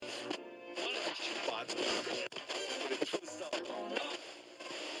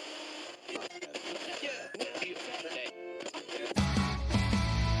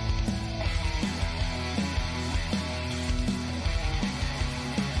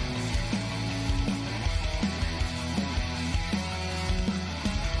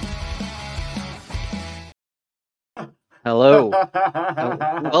Hello.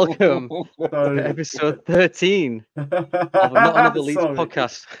 Welcome to episode 13 of Not Another Leeds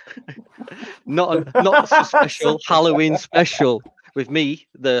podcast. not a special Halloween special with me,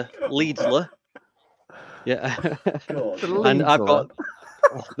 the Leedsler. Yeah. And I've got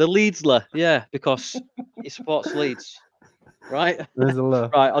the Leedsler, yeah, because he supports Leeds. Right? There's a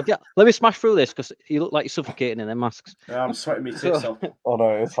right, let me smash through this because you look like you're suffocating in their masks. Yeah, I'm sweating me tits off. Oh no,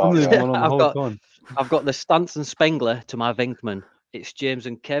 it's hot. Yeah. I've got the Stance and Spengler to my Venkman. It's James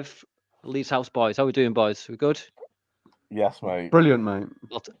and Kev, Leeds House boys. How are we doing, boys? We good? Yes, mate. Brilliant, mate.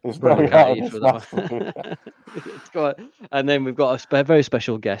 It's very hard. Go on. And then we've got a very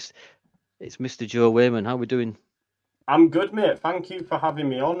special guest. It's Mr. Joe Wainman. How are we doing? I'm good, mate. Thank you for having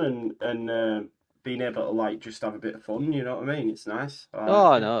me on and being able to just have a bit of fun. You know what I mean? It's nice.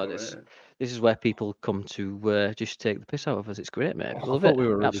 This is where people come to just take the piss out of us. It's great, mate. I love it.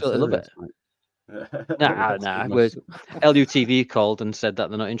 Absolutely love it. Nah. LUTV called and said that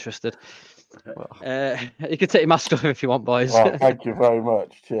they're not interested. You can take your mask off if you want, boys. Well, thank you very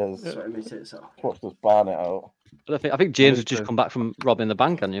much. Cheers. Sweating me tits off. Watch us ban it out. But I think James has just come back from robbing the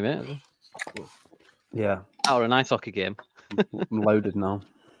bank, hasn't you, mate? Yeah. Or a nice hockey game. I'm loaded now.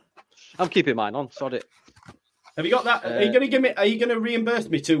 I'm keeping mine on. Sod it. Have you got that? Are you going to reimburse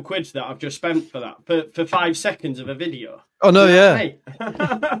me £2 that I've just spent for that for 5 seconds of a video? Oh no, yeah.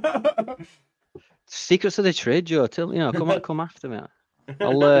 Secrets of the trade, Joe. Come after me.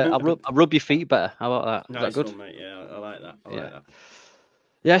 I'll rub your feet better. How about that? Nice Is that good? one, mate. Yeah, I like that. I like that.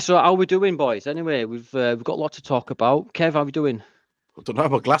 Yeah. So how are we doing, boys? Anyway, we've got a lot to talk about. Kev, how are we doing? I don't know.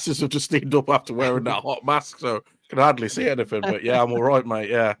 My glasses have just steamed up after wearing that hot mask, so I can hardly see anything. But yeah, I'm all right, mate.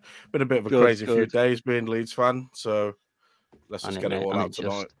 Yeah, been a bit of a crazy few days being Leeds fan, so let's just get it all out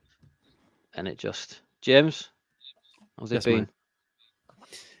tonight. James, how's it been? Mate.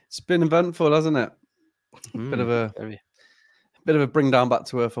 It's been eventful, hasn't it? Bit of a bring down back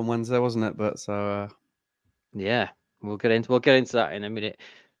to earth on Wednesday, wasn't it? But so yeah, we'll get into that in a minute.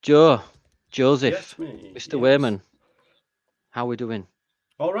 Joseph, yes, Mr. Wainman, how are we doing?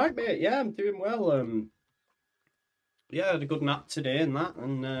 All right, mate. Yeah, I'm doing well. Yeah, I had a good nap today and that,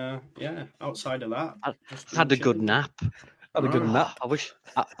 and yeah, outside of that, I had a good nap. Had a good nap. I wish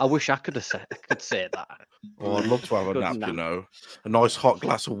I could say that. Oh, I'd love to have a nap, you know. A nice hot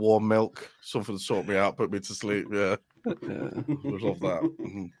glass of warm milk, something to sort me out, put me to sleep. Yeah, would love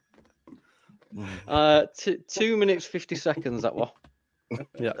that. 2 minutes 50 seconds. That was.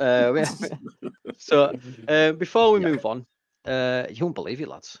 Yeah. So before we move on, you won't believe it,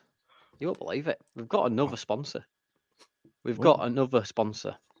 lads. You won't believe it. We've got another sponsor.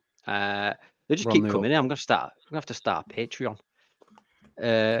 They just keep coming in. I'm gonna have to start a Patreon.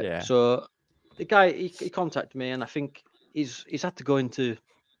 So the guy he contacted me, and I think he's had to go into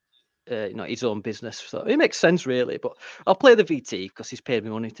his own business. So it makes sense, really. But I'll play the VT because he's paid me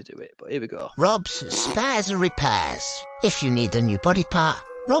money to do it. But here we go. Rob's Spares and Repairs. If you need a new body part,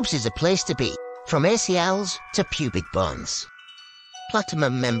 Rob's is a place to be. From ACLs to pubic bones.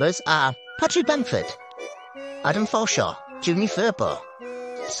 Platinum members are Patrick Bamford, Adam Forshaw, Junie Furbo.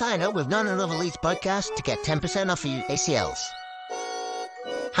 Sign up with Not Another Leeds podcast to get 10% off your ACLs.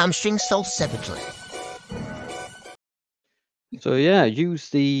 Hamstrings sold separately. So yeah, use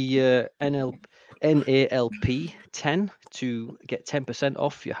the NALP 10 to get 10%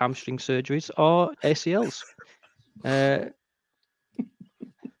 off your hamstring surgeries or ACLs.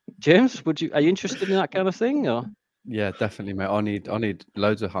 James, are you interested in that kind of thing? Or? Yeah, definitely, mate. I need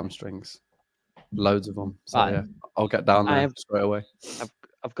loads of hamstrings, loads of them. So yeah, I'll get down there straight away.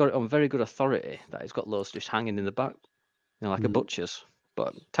 I've got it on very good authority that he's got loads just hanging in the back, like a butcher's.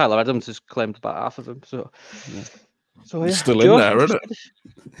 But Tyler Adams has claimed about half of them. So yeah, it's still in there, isn't it?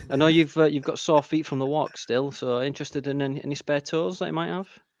 I know you've got sore feet from the walk still. So interested in any spare toes that you might have?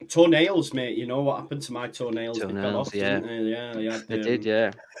 Toenails, mate. You know what happened to my toenails? They fell off, didn't they? Yeah, they did.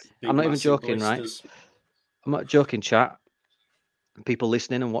 Yeah, I'm not even joking, blisters. Right? I'm not joking, chat. People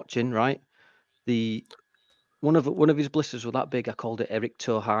listening and watching, right? One of his blisters were that big. I called it Eric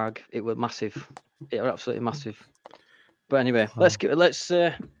Toe Hag. It was massive. It was absolutely massive. But anyway, let's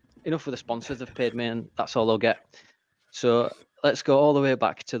enough with the sponsors. They've paid me, and that's all they'll get. So let's go all the way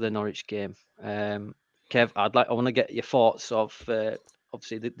back to the Norwich game. Kev, I want to get your thoughts of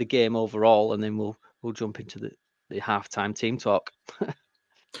obviously the game overall, and then we'll jump into the halftime team talk.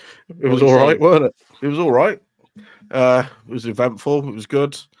 It was all right, wasn't it? It was all right. It was eventful. It was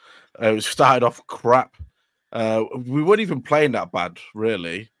good. It was started off crap. We weren't even playing that bad,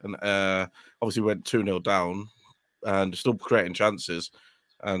 really. And obviously went 2-0 down and still creating chances.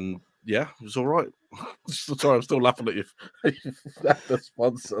 And yeah, it was all right. Sorry, I'm still laughing at you. The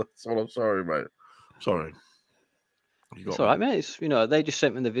sponsor. So I'm sorry, mate. Sorry. It's all right, mate. It's, they just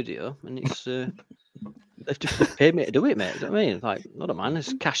sent me the video, and it's they've paid me to do it, mate. Do you know what I mean? Like, not a man,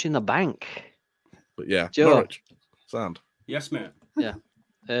 it's cash in the bank. But yeah, Joe. Norwich, sound. Yes, mate. Yeah.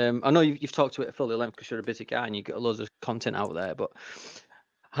 I know you've talked to it at full length because you're a busy guy and you get loads of content out there, but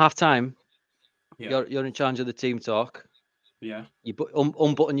half time, you're in charge of the team talk. Yeah. You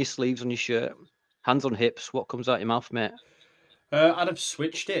unbutton your sleeves on your shirt, hands on hips. What comes out your mouth, mate? I'd have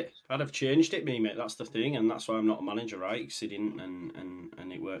switched it. I'd have changed it, mate. That's the thing, and that's why I'm not a manager, right? Because he didn't,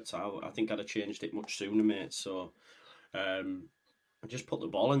 and it worked out. I think I'd have changed it much sooner, mate. So, I just put the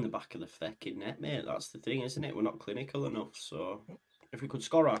ball in the back of the fucking net, mate. That's the thing, isn't it? We're not clinical enough. So, if we could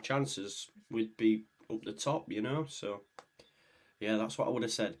score our chances, we'd be up the top, So, yeah, that's what I would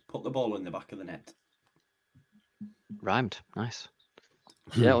have said. Put the ball in the back of the net. Rhymed. Nice.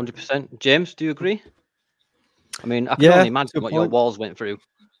 Yeah, 100%. James, do you agree? I mean, I can only imagine what your walls went through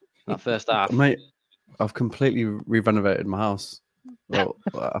that first half. Mate, I've completely re-renovated my house. Well,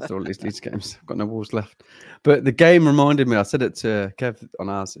 after all these Leeds games, I've got no walls left. But the game reminded me, I said it to Kev on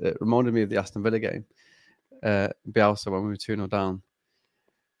ours, it reminded me of the Aston Villa game. Bielsa, when we were 2-0 down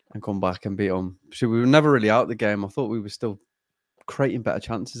and come back and beat them. So we were never really out the game. I thought we were still creating better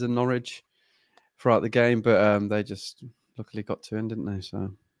chances than Norwich throughout the game, but they just luckily got 2 in, didn't they?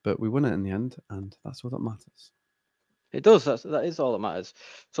 So, but we won it in the end, and that's all that matters. It does. That is all that matters.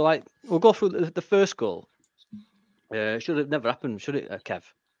 So, like, we'll go through the first goal. Should have never happened, should it, Kev?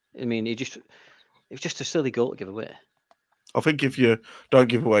 I mean, it was just a silly goal to give away. I think if you don't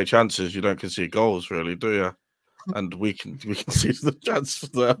give away chances, you don't concede goals, really, do you? And we can see the chance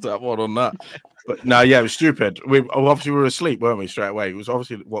for that one on that. But no, yeah, it was stupid. We were asleep, weren't we? Straight away. It was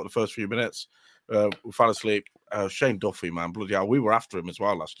obviously the first few minutes. We fell asleep. Shane Duffy, man, bloody hell, we were after him as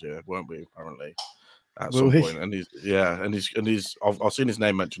well last year, weren't we? Apparently, at some point. And he's I've seen his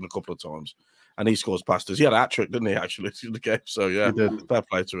name mentioned a couple of times, and he scores past us. He had a hat trick, didn't he? Actually, in the game. So yeah, fair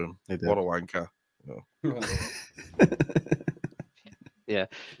play to him. What a wanker. Yeah,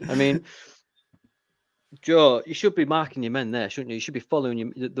 I mean, Joe, you should be marking your men there, shouldn't you? You should be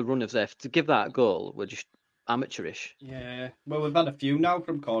following the runners there. To give that a goal, we're just amateurish. Yeah, well, we've had a few now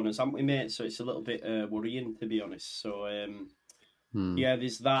from corners, haven't we, mate? So it's a little bit worrying, to be honest. So, yeah,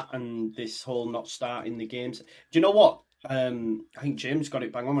 there's that and this whole not starting the games. Do you know what? I think James got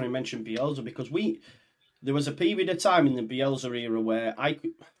it bang on when he mentioned Bielsa, because there was a period of time in the Bielsa era where I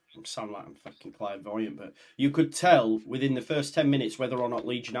sound like I'm fucking clairvoyant, but you could tell within the first 10 minutes whether or not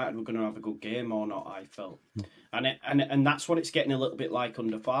Leeds United were going to have a good game or not, I felt. And that's what it's getting a little bit like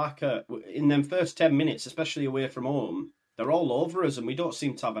under Farker. In them first 10 minutes, especially away from home, they're all over us and we don't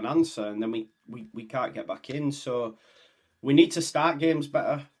seem to have an answer, and then we can't get back in. So we need to start games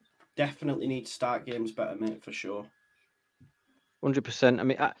better. Definitely need to start games better, mate, for sure. 100%. I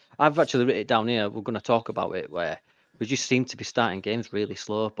mean, I've actually written it down here. We're going to talk about it, where we just seem to be starting games really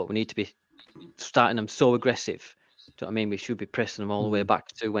slow, but we need to be starting them so aggressive. Do you know what I mean? We should be pressing them all the way back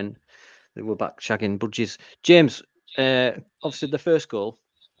to when they were back shagging budgies. James, obviously the first goal,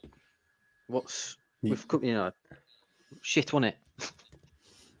 shit, wasn't it?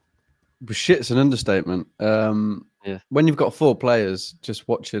 Shit's an understatement. Yeah. When you've got 4 players, just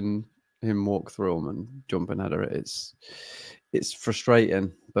watching him walk through them and jump and header it, it's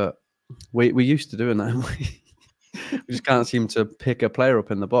frustrating, but we're used to doing that. We just can't seem to pick a player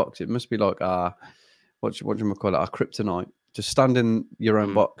up in the box. It must be like our kryptonite. Just stand in your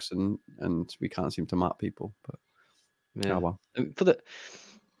own box, and we can't seem to mark people. But yeah, well. For the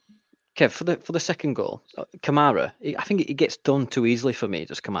second goal, Kamara, I think it gets done too easily for me.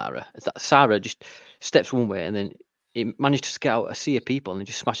 Just Kamara, Sarah just steps one way and then he manages to get out a sea of people and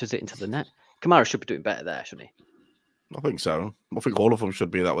just smashes it into the net. Kamara should be doing better there, shouldn't he? I think so. I think all of them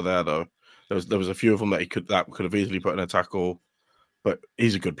should be that were there though. There was a few of them that could have easily put in a tackle, but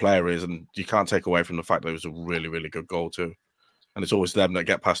he's a good player, and you can't take away from the fact that it was a really, really good goal too. And it's always them that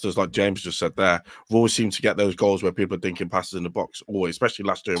get past us, like James just said there. We've always seemed to get those goals where people are dinking passes in the box, always, especially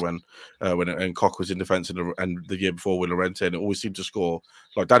last year when Koch was in defence and the year before with Llorente, and it always seemed to score.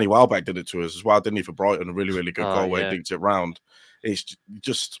 Like Danny Welbeck did it to us as well, didn't he, for Brighton? A really, really good goal where he dinked it round. It's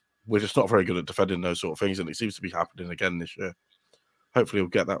just, we're just not very good at defending those sort of things, and it seems to be happening again this year. Hopefully we'll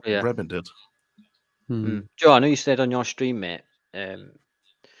get that remedied. Joe, I know you said on your stream, mate,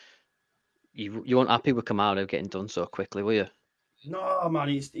 you weren't happy with Kamara getting done so quickly, were you? No, man,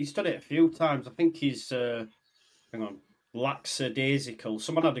 he's done it a few times. I think he's lackadaisical.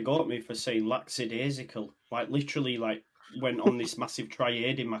 Someone had to go at me for saying lackadaisical. Like, literally, like, went on this massive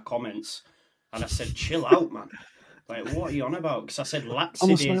tirade in my comments, and I said, chill out, man. Like, what are you on about? Because I said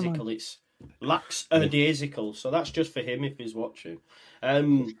lackadaisical. It's lackadaisical. So that's just for him if he's watching.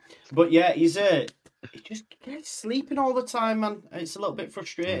 But yeah, he's he just gets sleeping all the time, man. It's a little bit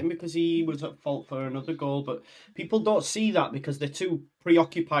frustrating because he was at fault for another goal, but people don't see that because they're too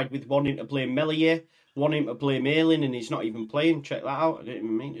preoccupied with wanting to blame Melier, wanting to blame Ayling, and he's not even playing. Check that out. I didn't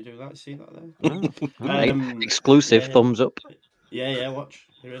even mean to do that. See that there? Exclusive thumbs up. Yeah. Watch.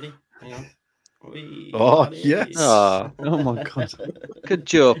 You ready? Hang on. Yes. Oh my God. Good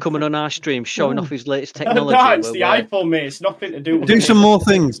Joe coming on our stream showing off his latest technology. No, it's the iPhone, mate. It's nothing to do with Do some more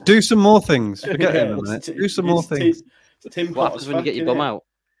things. Do some more things. Forget him a minute. Do some more things. What happens when you get your bum out?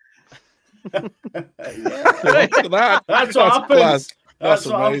 That's what happens. That's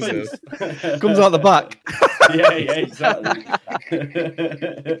amazing. Comes out the back. Yeah, exactly.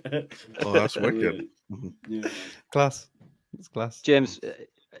 Oh, that's wicked. Yeah. Class. It's class. James,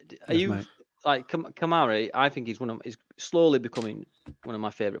 are you mate. like Kamara? I think he's he's slowly becoming one of my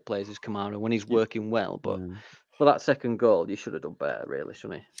favourite players. Is Kamara when he's working well, but for that second goal, you should have done better, really,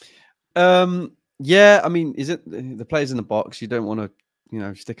 shouldn't he? Yeah, I mean, is it the players in the box? You don't want to,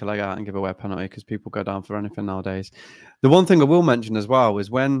 stick a leg out and give away a penalty because people go down for anything nowadays. The one thing I will mention as well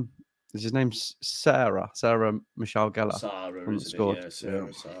is when is his name Sarah Michelle Geller. Sarah, scored. Yeah, Sarah.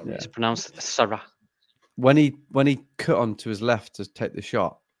 It's pronounced Sarah. When he cut onto his left to take the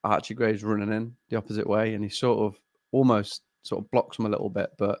shot, Archie Gray's running in the opposite way, and he almost blocks him a little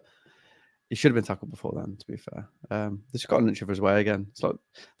bit, but he should have been tackled before then, to be fair. They just got an inch of his way again. It's like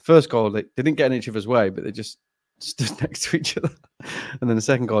the first goal, they didn't get an inch of his way, but they just stood next to each other. And then the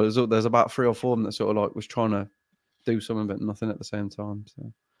second goal, there's about 3 or 4 of them that was trying to do something, but nothing at the same time.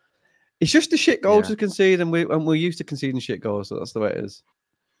 So it's just a shit goal to concede, and we're used to conceding shit goals, so that's the way it is.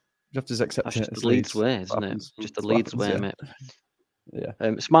 You have to accept it. That's just the Leeds way, isn't it? Just the Leeds way, mate. Yeah.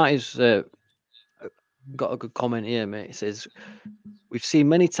 Smarty's got a good comment here, mate. It says, we've seen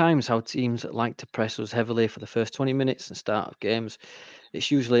many times how teams like to press us heavily for the first 20 minutes and start of games.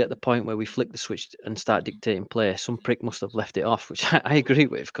 It's usually at the point where we flick the switch and start dictating play. Some prick must have left it off, which I agree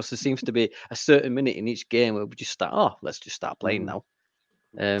with, because there seems to be a certain minute in each game where we just start, let's just start playing now.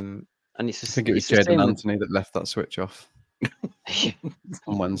 And it's I think it was Jadon Anthony that left that switch off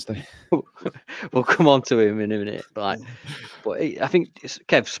on Wednesday. We'll come on to him in a minute. But I think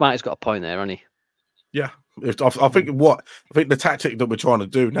Kev Smarty's got a point there, hasn't he? Yeah. I think the tactic that we're trying to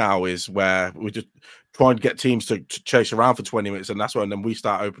do now is where we just try and get teams to chase around for 20 minutes, and that's when then we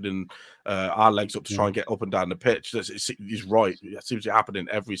start opening our legs up to try and get up and down the pitch. He's right. It seems to happen in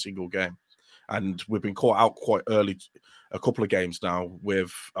every single game, and we've been caught out quite early a couple of games now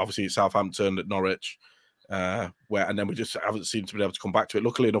with obviously Southampton at Norwich, and then we just haven't seemed to be able to come back to it.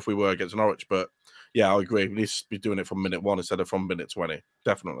 Luckily enough, we were against Norwich, but yeah, I agree. We need to be doing it from minute 1 instead of from minute 20.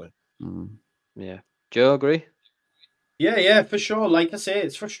 Definitely. Yeah. Joe, agree? Yeah, for sure. Like I say,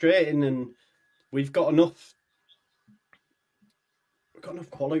 it's frustrating, and we've got enough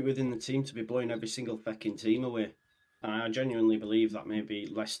quality within the team to be blowing every single fucking team away. And I genuinely believe that maybe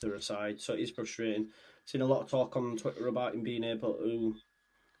Leicester aside. So it is frustrating. Seen a lot of talk on Twitter about him being able to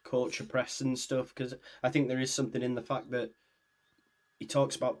coach a press and stuff, because I think there is something in the fact that he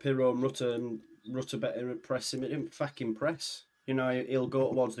talks about Pirro and Rutter better at pressing. It didn't fucking press. He'll go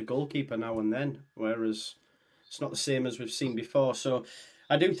towards the goalkeeper now and then, whereas it's not the same as we've seen before. So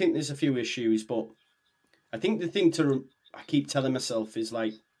I do think there's a few issues, but I think the thing I keep telling myself is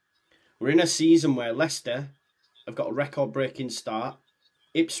like, we're in a season where Leicester have got a record-breaking start.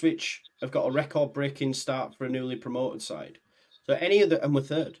 Ipswich have got a record-breaking start for a newly promoted side. And we're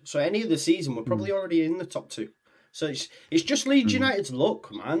third. So any of the season, we're probably already in the top 2. So it's just Leeds United's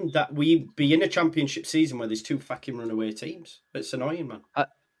luck, man, that we be in a championship season where there's 2 fucking runaway teams. It's annoying, man.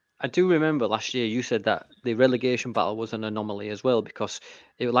 I do remember last year you said that the relegation battle was an anomaly as well, because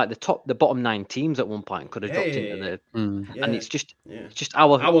it was like the bottom 9 teams at one point could have dropped into the and it's just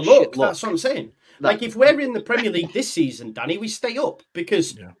our luck. That's what I'm saying. Like if we're in the Premier League this season, Danny, we stay up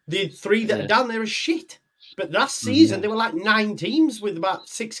because the 3 that are down there are shit. But last season there were like 9 teams with about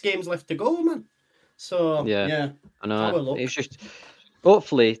 6 games left to go, man. So I know. It's just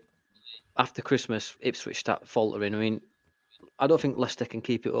hopefully after Christmas Ipswich start faltering. I mean, I don't think Leicester can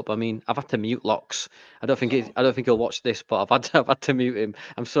keep it up. I mean, I've had to mute Locks. I don't think he'll watch this, but I've had to mute him.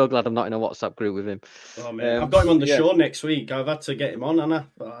 I'm so glad I'm not in a WhatsApp group with him. Oh man, I've got him on the show next week. I've had to get him on, and I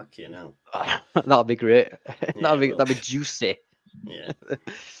fucking hell. That'll be great. Yeah, that'll be juicy. Yeah.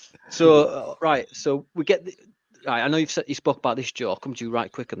 So right, so we get right. I know you spoke about this, Joe. I'll come to you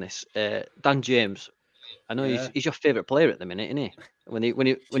right quick on this. Dan James, I know he's your favourite player at the minute, isn't he? When he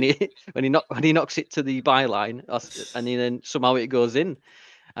knocks it to the byline, and then somehow it goes in,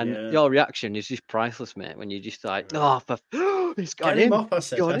 and your reaction is just priceless, mate. When you're just like, it's got him off. I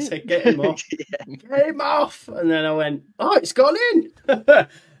said, get him off, get him off, and then I went, it's gone in.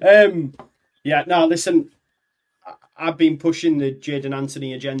 Yeah, no, listen, I've been pushing the Jaden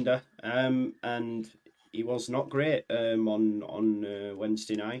Anthony agenda, and he was not great on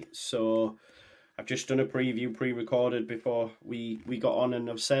Wednesday night. So I've just done a preview, pre-recorded before we got on, and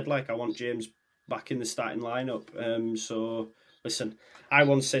I've said I want James back in the starting lineup. So listen, I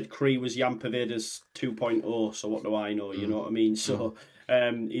once said Cree was Jan Paveda's 2.0. So what do I know? You know what I mean? So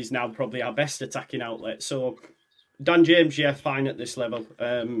he's now probably our best attacking outlet. So Dan James, yeah, fine at this level.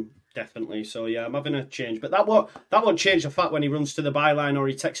 Definitely. So yeah, I'm having a change, but that won't change the fact when he runs to the byline or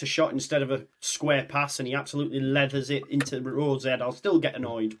he takes a shot instead of a square pass and he absolutely leathers it into the Rose head. I'll still get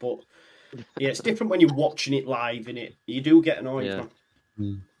annoyed, but yeah, it's different when you're watching it live. In it, you do get annoyed.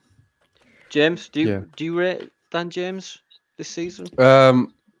 Man. James, do you rate Dan James this season? I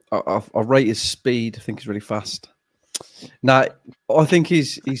rate his speed. I think he's really fast. Now, I think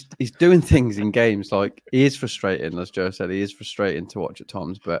he's doing things in games. Like, he is frustrating, as Joe said. He is frustrating to watch at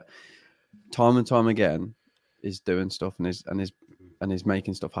times, but time and time again, he's doing stuff and he's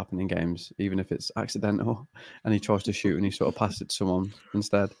making stuff happen in games, even if it's accidental. And he tries to shoot and he sort of passes it to someone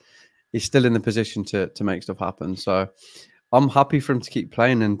instead. He's still in the position to make stuff happen. So I'm happy for him to keep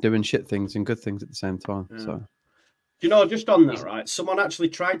playing and doing shit things and good things at the same time. Yeah. So, you know, just on that, right? Someone actually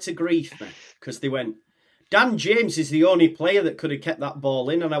tried to grief me because they went, Dan James is the only player that could have kept that ball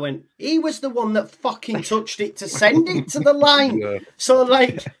in. And I went, he was the one that fucking touched it to send it to the line. Yeah. So,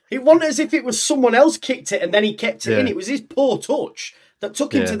 it wasn't as if it was someone else kicked it and then he kept it in. It was his poor touch that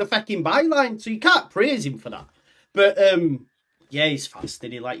took him to the fucking byline. So you can't praise him for that. But, yeah, he's fast,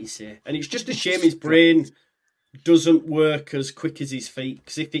 isn't he, like you say. And it's just a shame his brain doesn't work as quick as his feet.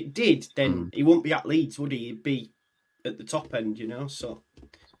 Because if it did, then he wouldn't be at Leeds, would he? He'd be at the top end, you know. So,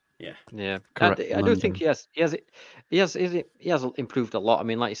 yeah. Correct. I do think he has improved a lot. I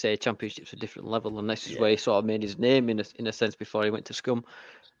mean, like you say, Championship's a different level, and this is where he sort of made his name in a sense before he went to Scum,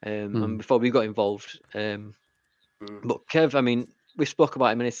 and before we got involved. But Kev, I mean, we spoke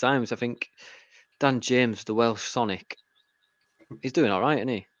about it many times. I think Dan James, the Welsh Sonic, he's doing all right, isn't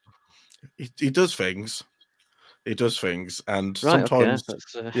he? He does things. He does things, and sometimes,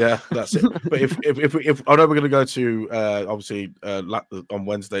 that's it. But if I know we're going to go to obviously on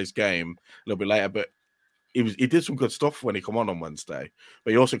Wednesday's game a little bit later, but he did some good stuff when he come on Wednesday.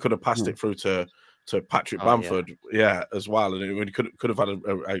 But he also could have passed it through to Patrick Bamford, as well, and he could have had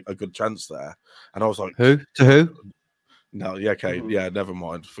a good chance there. And I was like, who? No, okay, never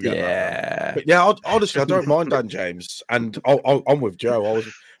mind. Forget that. But yeah, honestly, I don't mind Dan James, and I'm with Joe. I was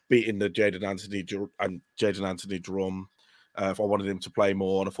beating the Jaden Anthony drum. If I wanted him to play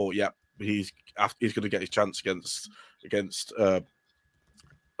more, and I thought, he's going to get his chance against a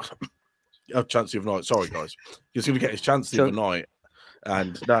chance the other night. Sorry, guys, he's going to get his chance the other night.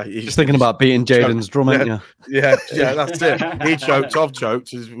 And no, he's just thinking about beating Jaden's drum, ain't you? Yeah, that's it. He choked, I've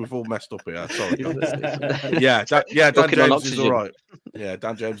choked. We've all messed up here. Sorry. Dan James is all right. Yeah,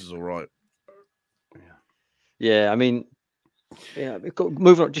 Dan James is all right. Yeah, I mean,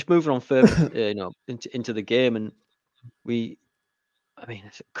 moving on further, into the game, and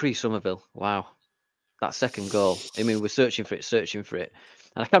Cree Somerville. Wow, that second goal. I mean, we're searching for it,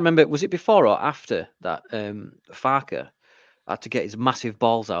 and I can't remember, was it before or after that? Farker had to get his massive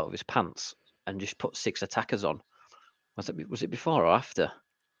balls out of his pants and just put 6 attackers on. Was it before or after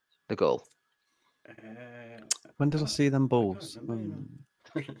the goal? When did I see them balls?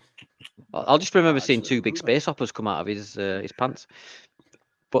 I'll just remember seeing 2 big space hoppers come out of his pants.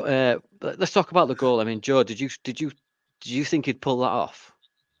 But let's talk about the goal. I mean, Joe, did you think he'd pull that off?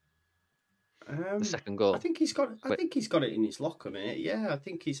 The second goal. I think he's got it in his locker, mate. Yeah, I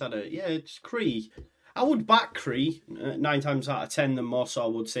think he's had it's Cree. I would back Cree 9 times out of 10 than more so I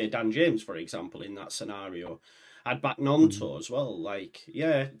would say Dan James, for example, in that scenario. I'd back Nonto as well.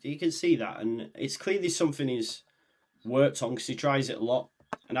 You can see that. And it's clearly something he's worked on because he tries it a lot.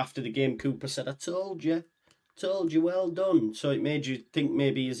 And after the game, Cooper said, I told you, well done. So it made you think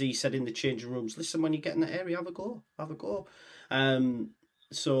maybe, as he said in the changing rooms, listen, when you get in that area, have a go.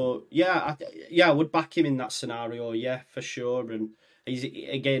 So, I would back him in that scenario, for sure. And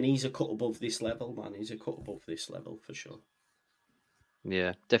he's a cut above this level, man. He's a cut above this level, for sure.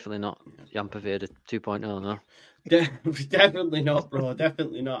 Yeah, definitely not Jan Paveda 2.0, no. Definitely not, bro.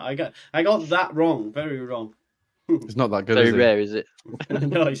 Definitely not. I got that wrong. Very wrong. It's not that good, Very rare, is it?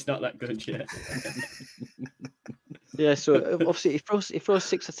 No, it's not that good, yeah. Yeah, so obviously he throws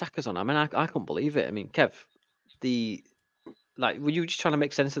 6 attackers on. I mean, I couldn't believe it. I mean, Kev, were you just trying to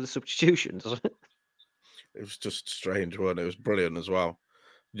make sense of the substitutions? It was just strange, wasn't it? It was brilliant as well.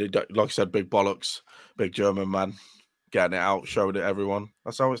 Like I said, big bollocks, big German man, getting it out, showing it everyone.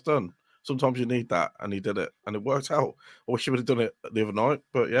 That's how it's done. Sometimes you need that, and he did it, and it worked out. I wish he would have done it the other night,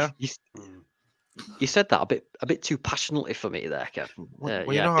 but yeah. You said that a bit too passionately for me there, Kev.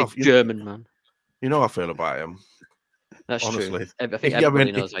 Well, yeah, big German man. You know how I feel about him. That's honestly. True. I think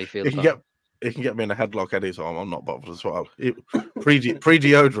everybody knows how you feel about him. He can get me in a headlock anytime. I'm not bothered as well.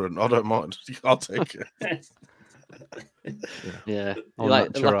 Pre-deodorant, I don't mind. I'll take it. Yeah.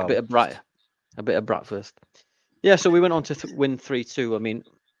 Like a bit of breakfast. Yeah, so we went on to win 3-2. I mean,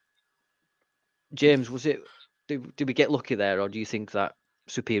 James, was it? Did we get lucky there, or do you think that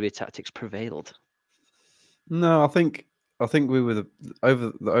superior tactics prevailed? No, I think we were over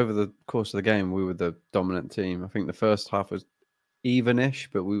the course of the game, we were the dominant team. I think the first half was even-ish,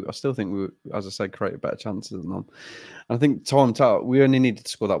 but I still think we, as I said, created better chances than them. And I think we only needed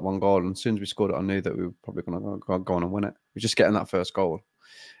to score that one goal, and as soon as we scored it, I knew that we were probably going to go on and win it. We were just getting that first goal,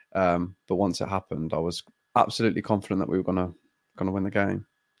 but once it happened, I was absolutely confident that we were going to win the game.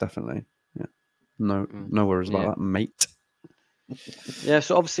 Definitely, yeah. No worries about that, mate. Yeah,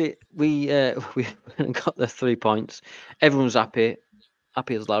 so obviously we got the 3 points. Everyone's happy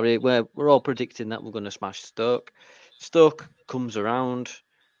as Larry. We're all predicting that we're going to smash Stoke. Stoke comes around,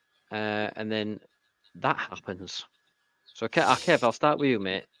 and then that happens. So Kev, I'll start with you,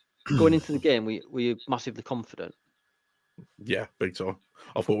 mate. Going into the game, were you massively confident? Yeah, big time.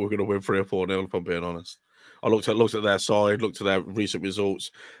 I thought we were going to win 3 or 4-0, if I'm being honest. I looked at their side, looked at their recent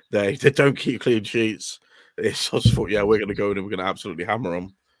results. They don't keep clean sheets. I just thought, we're going to go in and we're going to absolutely hammer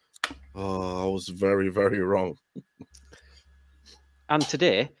them. Oh, I was very, very wrong. And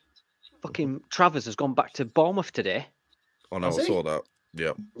today, fucking Travers has gone back to Bournemouth today. I know, I saw that.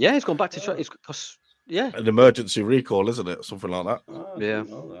 Yeah. Yeah, he's gone back to because an emergency recall, isn't it? Something like that. Oh, yeah.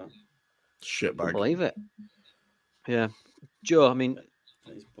 Shit bag. Can't believe it. Yeah, Joe. I mean,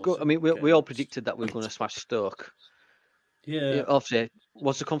 we all predicted that we were going to smash Stoke. Yeah. Obviously,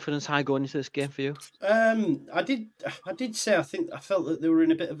 was the confidence high going into this game for you? I did say I felt that they were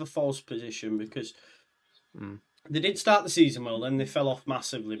in a bit of a false position because they did start the season well, then they fell off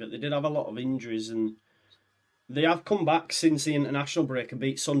massively, but they did have a lot of injuries and they have come back since the international break and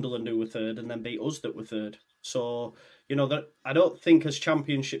beat Sunderland, who were third, and then beat us, that were third. So, I don't think as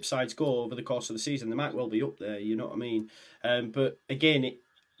championship sides go over the course of the season, they might well be up there, you know what I mean? But again,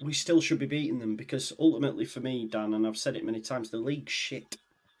 we still should be beating them because ultimately for me, Dan, and I've said it many times, the league's shit.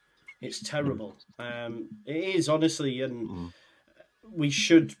 It's terrible. It is, honestly, and we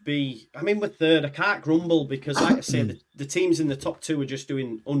should be... I mean, we're third. I can't grumble because, like I say, the teams in the top 2 are just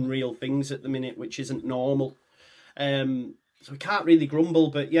doing unreal things at the minute, which isn't normal. So we can't really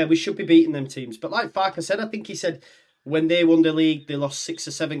grumble, but yeah, we should be beating them teams. But like Farker said, I think he said when they won the league, they lost 6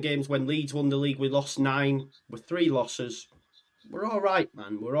 or 7 games. When Leeds won the league, we lost 9 with 3 losses. We're all right,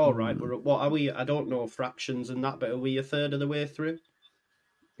 man. We're all right. What are we? I don't know fractions and that, but are we a third of the way through?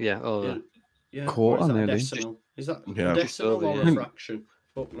 Yeah. Oh, yeah. Quarter, or is that a nearly. decimal? Is that a decimal or a fraction?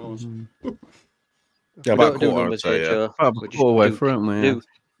 Fuck knows. Yeah, about quarter, I'd say, yeah. About a quarter way through, aren't we?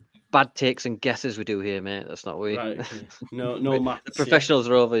 Bad takes and guesses we do here, mate. That's not what we. Right. No maths. The professionals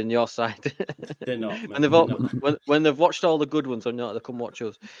are over in your side. They're not. And when they've watched all the good ones, or not, they come watch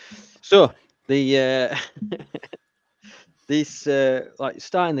us. So the this like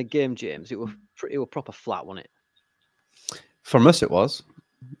starting the game, James, it were proper flat, wasn't it? From us, it was.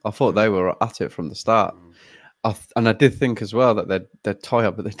 I thought they were at it from the start. And I did think as well that they'd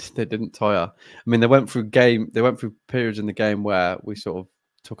tire, but they didn't tire. I mean, they went through periods in the game where we sort of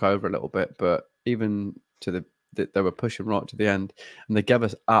took over a little bit, but even to they were pushing right to the end, and they gave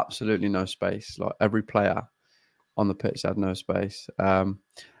us absolutely no space. Like every player on the pitch had no space. I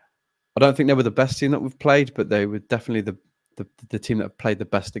don't think they were the best team that we've played, but they were definitely the team that have played the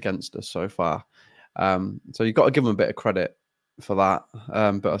best against us so far. So you've got to give them a bit of credit for that.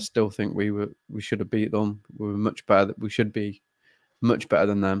 But I still think we should have beat them. We were much better. We should be much better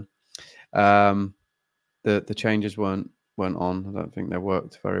than them. The changes weren't on. I don't think they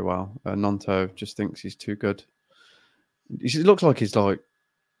worked very well. Nonto just thinks he's too good. He looks like he's like,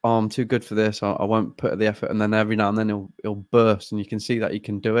 oh, I'm too good for this. I won't put the effort. And then every now and then he'll burst, and you can see that he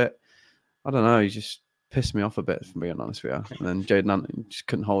can do it. I don't know. He just pissed me off a bit, if I'm being honest with you. And then Jaden Anthony just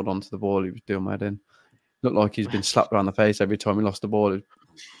couldn't hold on to the ball. He was doing my head in. Looked like he's been slapped around the face every time he lost the ball.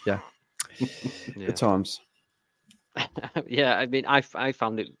 Yeah. Good times. Yeah, I mean, I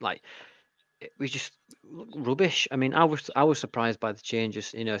found it like it was just rubbish. I mean, I was surprised by the changes.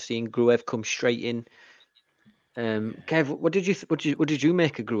 Seeing Gruev come straight in. Kev, what did you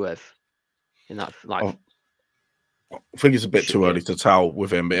make of Gruev in that? Like, I think it's a bit too early to tell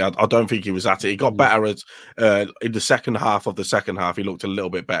with him, but I don't think he was at it. He got better as in the second half of the second half. He looked a little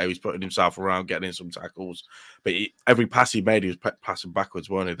bit better. He was putting himself around, getting in some tackles. But every pass he made, he was passing backwards,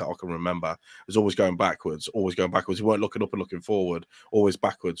 weren't he? That I can remember. He was always going backwards, always going backwards. He weren't looking up and looking forward, always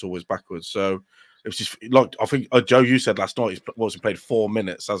backwards, always backwards. So it was just like, I think, Joe, you said last night, he played 4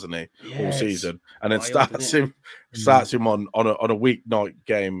 minutes, hasn't he, all season? And then starts him on a weeknight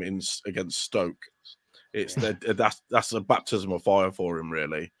game against Stoke. It's that's a baptism of fire for him,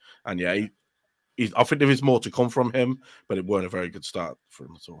 really. And yeah, I think there is more to come from him, but it weren't a very good start for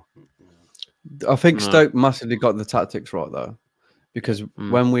him at all. I think Stoke massively got the tactics right though, because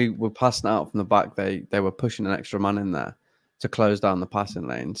when we were passing out from the back, they were pushing an extra man in there to close down the passing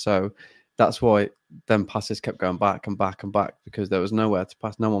lane. So that's why them passes kept going back and back and back, because there was nowhere to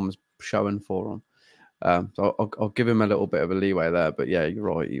pass. No one was showing for him. So I'll give him a little bit of a leeway there. But yeah, you're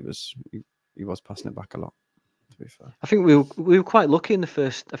right. He was passing it back a lot, to be fair. I think we were quite lucky in the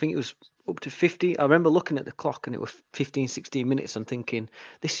first. I think it was up to 50. I remember looking at the clock and it was 15, 16 minutes. I'm thinking,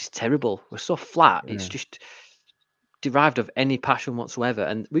 this is terrible. We're so flat. Yeah. It's just derived of any passion whatsoever.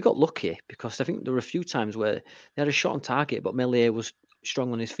 And we got lucky because I think there were a few times where they had a shot on target, but Meslier was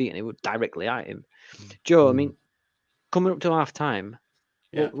strong on his feet and it would directly at him. Joe, I mean, coming up to half time,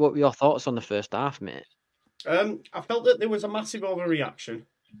 what were your thoughts on the first half, mate? I felt that there was a massive overreaction.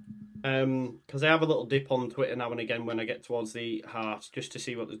 Because I have a little dip on Twitter now and again when I get towards the halves just to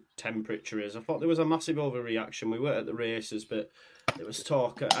see what the temperature is. I thought there was a massive overreaction. We were at the races, but there was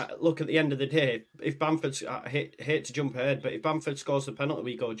talk. Look, at the end of the day, if Bamford, I hate to jump ahead, but if Bamford scores the penalty,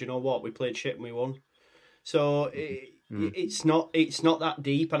 we go, do you know what? We played shit and we won. So it's not that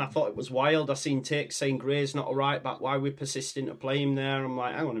deep, and I thought it was wild. I seen takes saying Gray's not a right back. Why are we persisting to play him there? I'm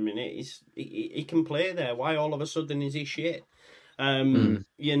like, hang on a minute, he can play there. Why all of a sudden is he shit?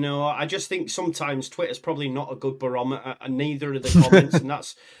 You know, I just think sometimes Twitter's probably not a good barometer, and neither are the comments, and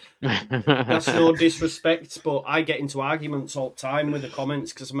that's no disrespect, but I get into arguments all the time with the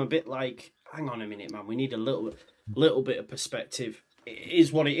comments because I'm a bit like, hang on a minute, man, we need a little bit of perspective. It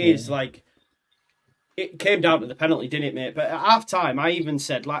is what it is. Like, it came down to the penalty, didn't it, mate? But at half time, I even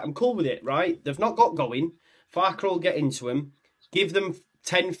said, like, I'm cool with it, right? They've not got going. Farker will get into him. Give them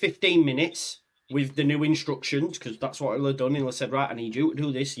 10, 15 minutes with the new instructions, because that's what he'll have done. He'll have said, right, I need you to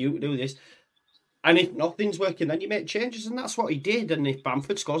do this, you to do this. And if nothing's working, then you make changes, and that's what he did. And if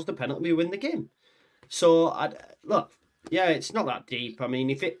Bamford scores the penalty, we win the game. So, look, yeah, it's not that deep. I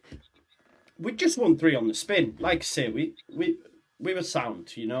mean, we just won 3 on the spin. Like I say, we were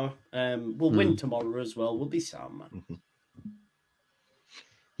sound, you know. We'll win tomorrow as well. We'll be sound, man.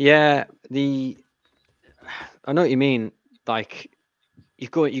 Yeah, I know what you mean. Like, you're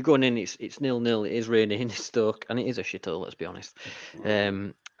going in. It's 0-0. It is raining. It's Stoke, and it is a shithole. Let's be honest.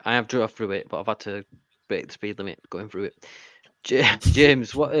 I have drove through it, but I've had to break the speed limit going through it.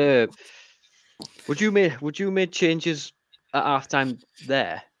 James, what would you made changes at half time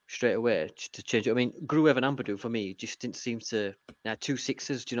there straight away to change it? I mean, Gruev and Ampadu for me just didn't seem to 2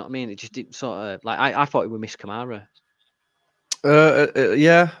 6s. Do you know what I mean? It just didn't sort of like I thought it would miss Kamara.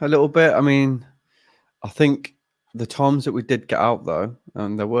 Yeah, a little bit. I mean, I think the times that we did get out though,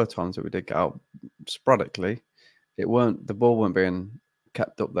 and there were times that we did get out sporadically, the ball weren't being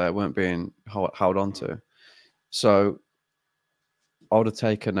kept up there, weren't being held onto. So I would have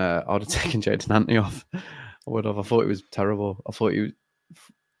taken Jayden Anthony off. I would have. I thought it was terrible. I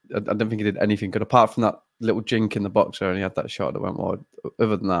don't think he did anything good apart from that little jink in the box where he had that shot that went wide.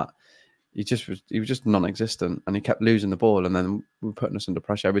 Other than that, he was just non-existent, and he kept losing the ball, and then we were putting us under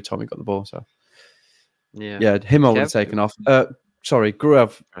pressure every time he got the ball. So yeah, him I would have taken off. Sorry,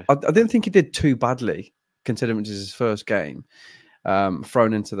 Gruev. I didn't think he did too badly considering it was his first game.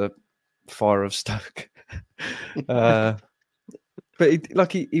 Thrown into the fire of Stoke. But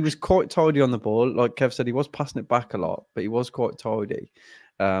he was quite tidy on the ball. Like Kev said, he was passing it back a lot, but he was quite tidy.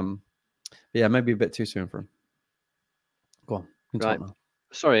 Yeah, maybe a bit too soon for him. Go on. Right.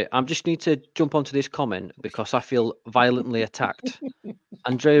 Sorry, I just need to jump onto this comment because I feel violently attacked.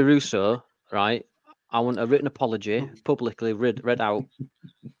 Andrea Russo, right? I want a written apology, publicly read out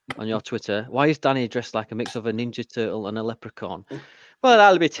on your Twitter. Why is Danny dressed like a mix of a Ninja Turtle and a leprechaun? Well,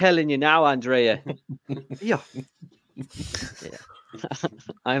 I'll be telling you now, Andrea. Yeah.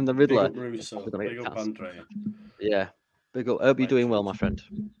 I am the Riddler. Big up Russo. Big up Andrea. Yeah. Big up. I hope you're doing well, my friend.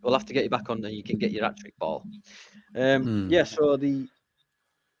 We'll have to get you back on and you can get your hat-trick ball. Yeah, so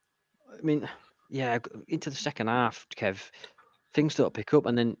into the second half, Kev, things don't pick up,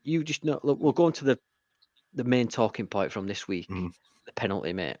 and then you just know. Look, we'll go on to the main talking point from this week, the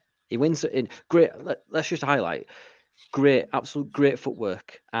penalty, mate. He wins it in great. Let's just highlight great, absolute great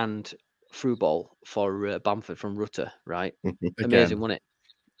footwork, and through ball for Bamford from Rutter, right? Amazing, wasn't it?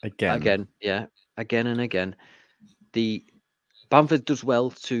 Again, yeah, again and again. The Bamford does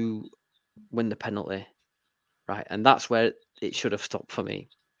well to win the penalty, right? And that's where it should have stopped for me.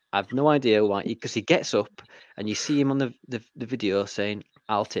 I've no idea why, because he gets up and you see him on the video saying,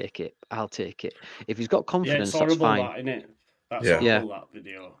 "I'll take it, I'll take it." If he's got confidence, it's horrible, that's fine. that, isn't it? That's horrible, that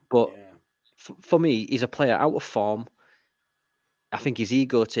video. But for me, he's a player out of form. I think his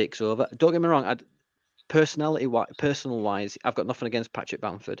ego takes over. Don't get me wrong. Personal wise, I've got nothing against Patrick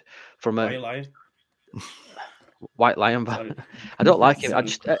Bamford. From a White Lion, but I don't like him. I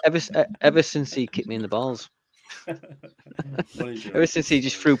just ever since he kicked me in the balls. Ever since he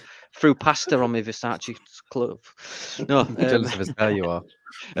just threw pasta on me Versace club. No, jealous of his hair you are.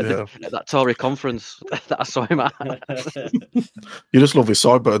 At that Tory conference that I saw him at. You just love his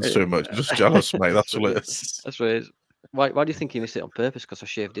sideburns too much. You're just jealous, mate. That's all it is. That's what it is. Why do you think he missed it on purpose? Because I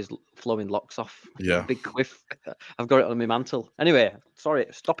shaved his flowing locks off. Yeah. Big quiff. I've got it on my mantle. Anyway, sorry.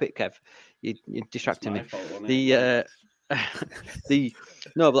 Stop it, Kev. You're distracting me.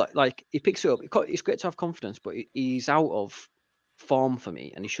 No, but like he picks it up. It's great to have confidence, but he's out of form for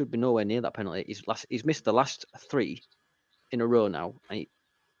me, and he should be nowhere near that penalty. He's missed the last 3 in a row now, and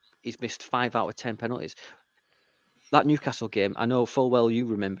he's missed 5 out of 10 penalties. That Newcastle game, I know full well you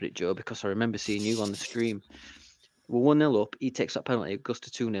remember it, Joe, because I remember seeing you on the stream. We're 1-0 up. He takes that penalty. It goes to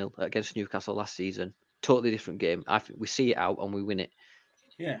 2-0 against Newcastle last season. Totally different game. I think we see it out and we win it.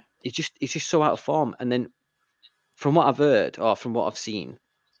 Yeah. He's just so out of form. And then from what I've heard or from what I've seen,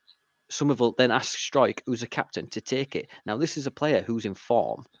 some of will then ask Strike, who's a captain, to take it. Now, this is a player who's in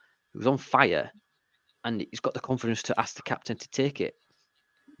form, who's on fire, and he's got the confidence to ask the captain to take it.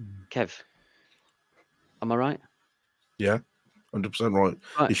 Kev, am I right? Yeah. 100%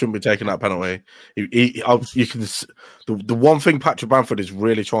 right. He shouldn't be taking that penalty. You can. The one thing Patrick Bamford is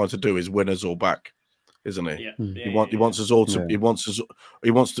really trying to do is win us all back, isn't he? Yeah. He wants us all to. Yeah. He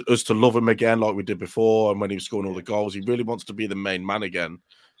wants us to love him again, like we did before, and when he was scoring all the goals, he really wants to be the main man again.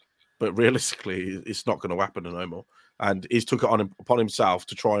 But realistically, it's not going to happen no more. And he's took it upon himself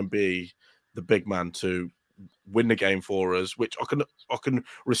to try and be the big man to win the game for us, which I can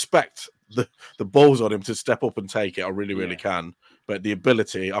respect the balls on him to step up and take it. I really can. But the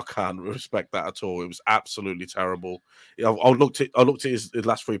ability, I can't respect that at all. It was absolutely terrible. I looked at his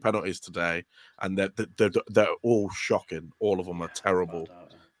last 3 penalties today, and they're all shocking. All of them are terrible.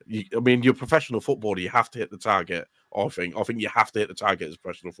 You're a professional footballer. You have to hit the target. I think you have to hit the target as a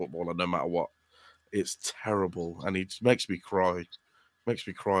professional footballer, no matter what. It's terrible, and it makes me cry. Makes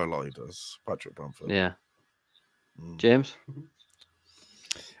me cry like he does, Patrick Bamford. Yeah. James?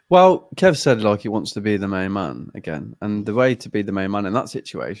 Well, Kev said like he wants to be the main man again. And the way to be the main man in that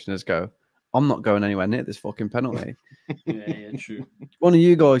situation is go, I'm not going anywhere near this fucking penalty. Yeah, true. One of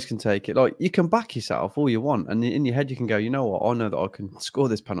you guys can take it. Like, you can back yourself all you want. And in your head, you can go, you know what? I know that I can score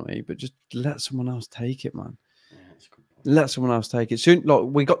this penalty, but just let someone else take it, man. Yeah, that's good. Let someone else take it. Soon, like,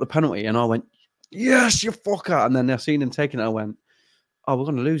 we got the penalty and I went, yes, you fucker. And then I seen him taking it. I went, oh, we're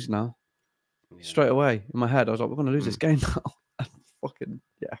going to lose now. Yeah. Straight away in my head, I was like, we're going to lose this game now. Fucking,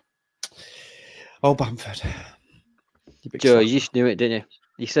 yeah. Oh, Bamford. Joe, you just knew it, didn't you?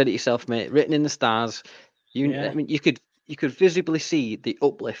 You said it yourself, mate. Written in the stars. I mean, you could visibly see the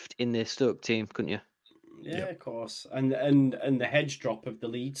uplift in the Stoke team, couldn't you? Yeah, of course. And the hedge drop of the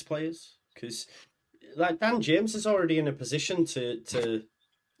Leeds players, because like Dan James is already in a position to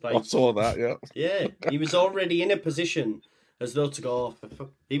like. I saw that. Yeah. Yeah, he was already in a position as though to go.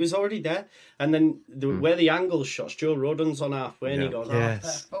 He was already there, and then where the angle shots, Joe Rodon's on halfway, and he goes,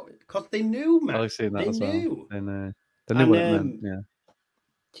 yes. Because they knew, man. I've seen that as well. They knew what it meant. Yeah.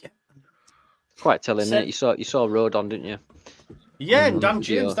 Quite telling, isn't it? You saw Rodon, didn't you? Yeah, and Dan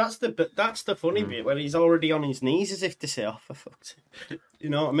James, that's the funny bit where he's already on his knees as if to say, "Oh, for fuck's sake," you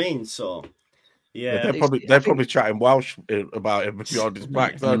know what I mean? So, yeah, they're probably chatting Welsh about him behind his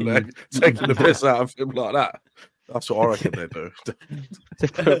back, don't they? Taking the piss out of him like that. That's what I reckon they do.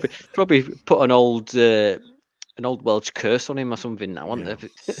 They probably put an old Welsh curse on him or something now, aren't they?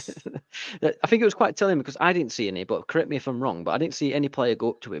 I think it was quite telling because I didn't see any, but correct me if I'm wrong, but I didn't see any player go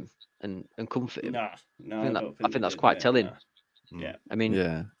up to him and comfort him. No, I think that's quite telling. Yeah. I mean,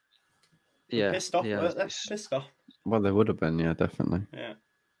 yeah. Pissed off, yeah. Pissed off. Well, they would have been, yeah, definitely. Yeah,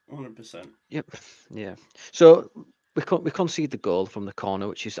 100%. Yep, yeah. So we concede the goal from the corner,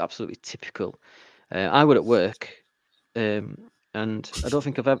 which is absolutely typical. I were at work, and I don't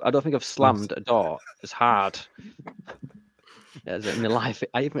think I've slammed a door as hard as in my life.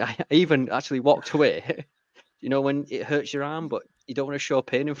 I even actually walked away. You know, when it hurts your arm, but you don't want to show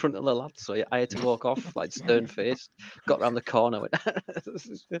pain in front of the lads, so I had to walk off like stern faced. Got around the corner.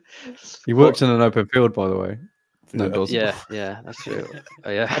 He works in an open field, by the way. No doors. Yeah, that's true.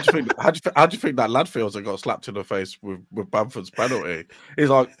 Yeah. How do you think that lad feels that got slapped in the face with Bamford's penalty? He's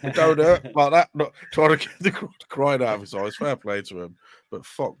like, don't hurt like that. Not trying to get the crowd crying out of his eyes. Fair play to him, but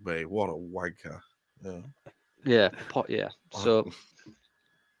fuck me, what a wanker. Yeah. So,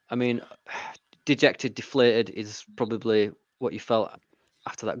 I mean, dejected, deflated is probably what you felt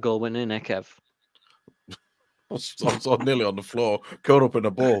after that goal went in, Kev? I was nearly on the floor, curled up in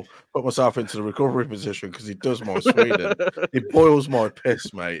a ball, put myself into the recovery position because he does my Sweden. He boils my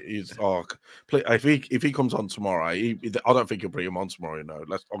piss, mate. He's if he comes on tomorrow, I don't think he'll bring him on tomorrow. I'm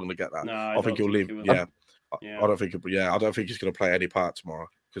going to get that. No, I think he'll leave. I don't think I don't think he's going to play any part tomorrow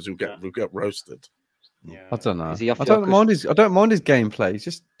because we'll get roasted. Yeah. I don't know. I don't mind his gameplay.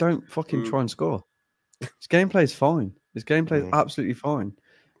 Just don't fucking try and score. His gameplay is fine. His gameplay is absolutely fine.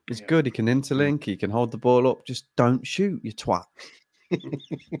 He's good. He can interlink. He can hold the ball up. Just don't shoot, you twat.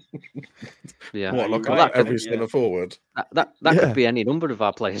 Look at every centre forward. That could be any number of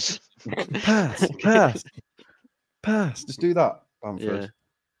our players. Pass. Just do that, Bamford.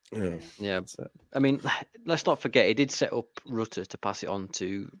 Yeah. I mean, let's not forget he did set up Rutter to pass it on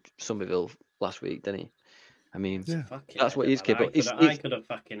to Somerville last week, didn't he? I mean, that's what he's capable. I could have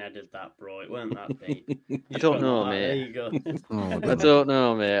fucking headed that, bro. It weren't that deep. I don't know, mate. There you go. I don't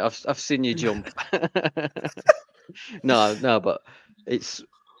know, mate. I've seen you jump. No, but it's.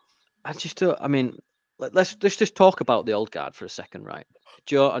 I just don't. I mean, let's just talk about the old guard for a second, right?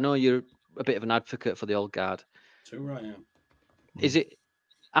 Joe, I know you're a bit of an advocate for the old guard. Too right, yeah. Is it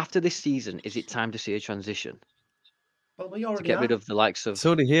after this season? Is it time to see a transition? Well, we already to get rid of the likes of. It's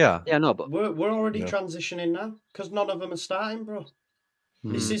already here. Yeah, no, but we're already transitioning now because none of them are starting, bro.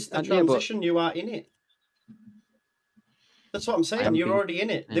 This is the transition. You are in it. That's what I'm saying. You're already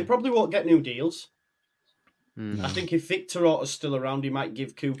in it. They probably won't get new deals. I think if Victor Orta's still around, he might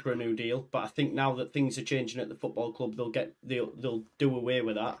give Cooper a new deal. But I think now that things are changing at the football club, they'll do away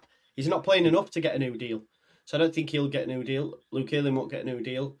with that. He's not playing enough to get a new deal, so I don't think he'll get a new deal. Luke Ayling won't get a new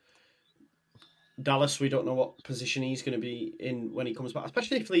deal. Dallas, we don't know what position he's going to be in when he comes back.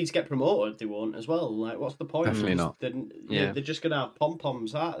 Especially if Leeds get promoted, they won't as well. Like, what's the point? Definitely not. They're just going to have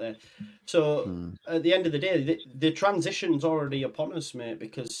pom-poms, aren't they? So, at the end of the day, the transition's already upon us, mate,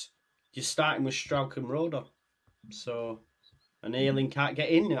 because you're starting with Strauch and Roeder. So, and Ayling can't get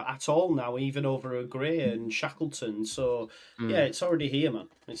in at all now, even over a Gray and Shackleton. So, yeah, it's already here, man.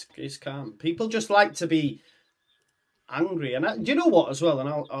 It's calm. People just like to be angry, and do you know what as well? And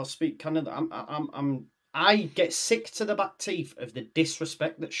I'll speak kind of. I get sick to the back teeth of the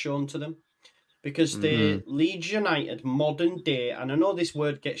disrespect that's shown to them because they're Leeds United modern day, and I know this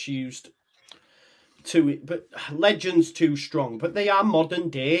word gets used to it, but legends too strong. But they are modern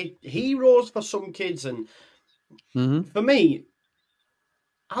day heroes for some kids, and for me,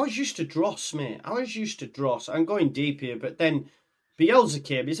 I was used to Dross, mate. I'm going deep here, but then Bielsa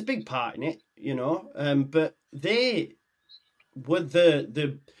came. He's a big part in it, you know. But they were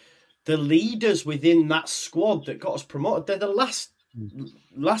the leaders within that squad that got us promoted. They're the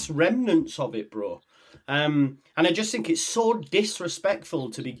last remnants of it, bro. And I just think it's so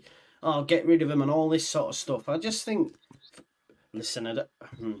disrespectful to be, get rid of him and all this sort of stuff. I just think, listen, I'm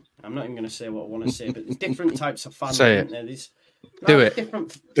not even going to say what I want to say, but there's different types of fans, isn't there? There's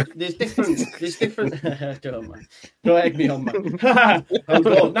different. Don't egg me on, man.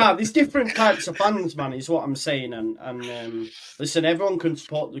 There's different types of fans, man. Is what I'm saying. And listen, everyone can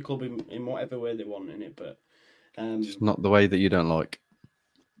support the club in whatever way they want in it, but it's not the way that you don't like.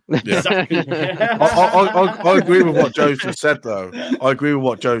 Yeah. Exactly. I agree with what Joe just said, though. I agree with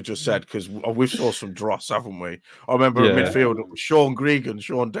what Joe just said because we saw some dross, haven't we? I remember in midfield, Sean Gregan,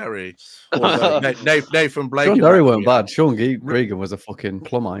 Sean Derry, Nathan Blake. Sean Derry weren't bad. Sean Gregan was a fucking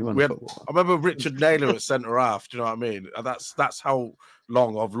plumber. I remember Richard Naylor at centre half. Do you know what I mean? That's how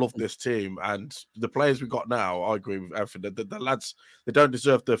long I've loved this team, and the players we got now. I agree with everything. The lads, they don't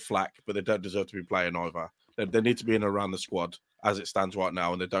deserve the flack, but they don't deserve to be playing either. They need to be in and around the squad as it stands right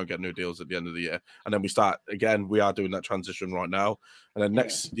now, and they don't get new deals at the end of the year. And then we start again. We are doing that transition right now, and then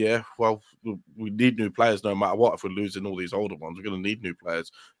next year, well, we need new players no matter what. If we're losing all these older ones, we're going to need new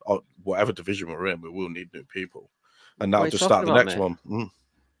players. Whatever division we're in, we will need new people, and that'll just start the next one.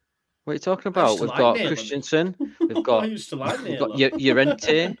 What are you talking about? We've got Christensen. We've got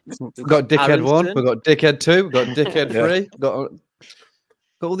Llorente. We've got Dickhead 1. We've got Dickhead 2. We've got Dickhead 3. We've got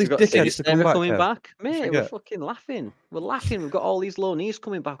all these dickheads to come back. Coming back. Mate, we're fucking laughing. We're laughing. We've got all these low knees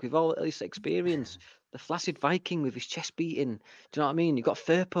coming back with all this experience. The flaccid Viking with his chest beating. Do you know what I mean? You've got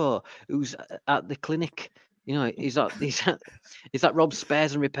Firpo, who's at the clinic You know, he's that Rob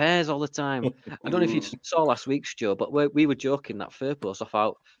spares and repairs all the time. I don't know if you saw last week's Joe, but we were joking that Fur Post off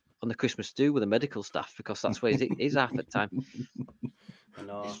out on the Christmas do with the medical staff because that's where he's half at time. I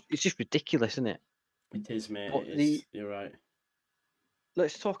know. It's just ridiculous, isn't it? It is, mate. It is. You're right.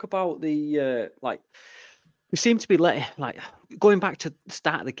 Let's talk about the we seem to be going back to the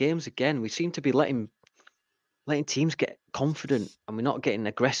start of the games again. We seem to be letting teams get confident, and we're not getting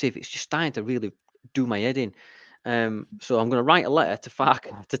aggressive. It's just starting to really do my head in. So I'm going to write a letter to Fark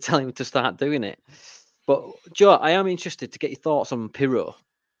to tell him to start doing it. But Joe, I am interested to get your thoughts on Pirro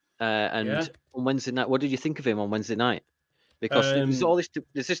on Wednesday night. What did you think of him on Wednesday night? Because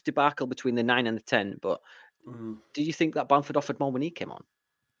there's this debacle between the 9 and the 10. But did you think that Bamford offered more when he came on?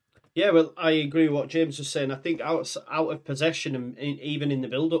 Yeah, well, I agree with what James was saying. I think out of possession and even in the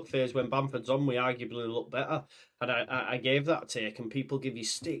build-up phase when Bamford's on, we arguably look better. And I gave that take, and people give you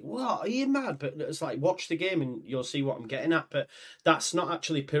stick. What, are you mad? But it's like, watch the game and you'll see what I'm getting at. But that's not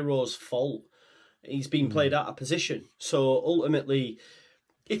actually Pirro's fault. He's been played out of position. So ultimately,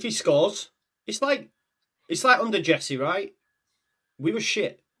 if he scores, it's like under Jesse, right? We were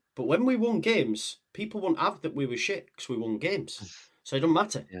shit. But when we won games, people won't have that we were shit because we won games. So it doesn't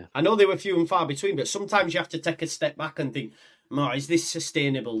matter. Yeah. I know they were few and far between, but sometimes you have to take a step back and think, is this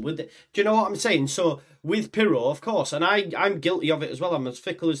sustainable? Do you know what I'm saying? So with Pirro, of course, and I'm guilty of it as well. I'm as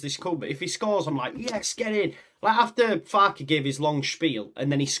fickle as this could, but if he scores, I'm like, yes, get in. Like after Farke gave his long spiel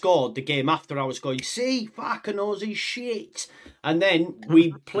and then he scored the game after, I was going, see, Farke knows his shit. And then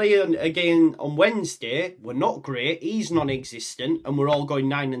we play again on Wednesday. We're not great. He's non-existent. And we're all going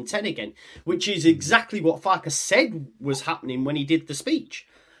 9 and 10 again, which is exactly what Farke said was happening when he did the speech.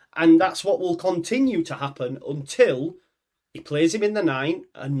 And that's what will continue to happen until he plays him in the 9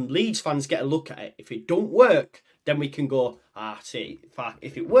 and Leeds fans get a look at it. If it don't work, then we can go, see,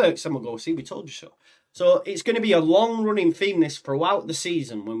 if it works, then we'll go, see, we told you so. So it's going to be a long-running theme this throughout the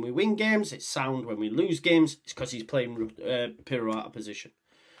season. When we win games, it's sound. When we lose games, it's because he's playing Pirro out of position.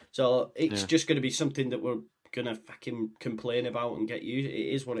 So it's just going to be something that we're going to fucking complain about and get used.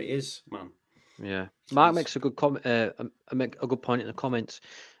 It is what it is, man. Yeah. Mark makes a good comment. Make a good point in the comments.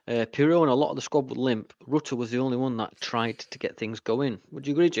 Pirro and a lot of the squad would limp. Rutter was the only one that tried to get things going. Would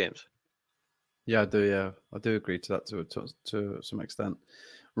you agree, James? Yeah, I do. Yeah, I do agree to that to some extent.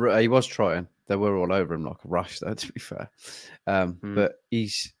 He was trying. They were all over him like a rush, though, to be fair. But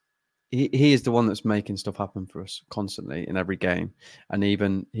he is the one that's making stuff happen for us constantly in every game. And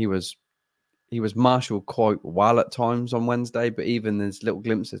even he was marshalled quite well at times on Wednesday. But even there's little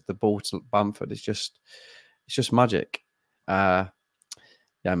glimpses. The ball to Bamford is just magic. Yeah,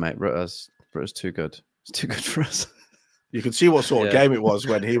 mate, Rutter's too good. It's too good for us. You can see what sort of game it was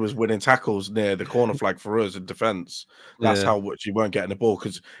when he was winning tackles near the corner flag for us in defence. That's how much he weren't getting the ball,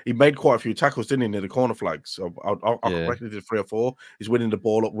 because he made quite a few tackles, didn't he, near the corner flag? So I reckon he did 3 or 4. He's winning the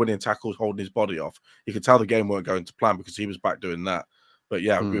ball up, winning tackles, holding his body off. You could tell the game weren't going to plan because he was back doing that. But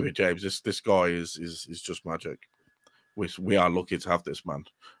yeah, I agree with James. This guy is just magic. We are lucky to have this man.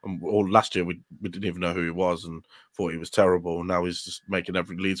 And last year we didn't even know who he was and thought he was terrible. Now he's just making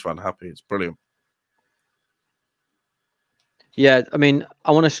every Leeds fan happy. It's brilliant. Yeah, I mean,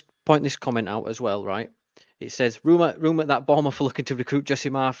 I want to point this comment out as well, right? It says, rumour that Bournemouth are looking to recruit Jesse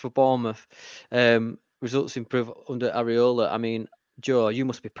Marr for Bournemouth. Results improve under Areola. I mean, Joe, you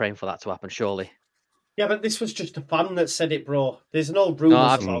must be praying for that to happen, surely. Yeah, but this was just a fan that said it, bro. There's no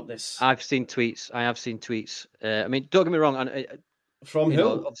rumours about this. I've seen tweets. I have seen tweets. I mean, don't get me wrong. From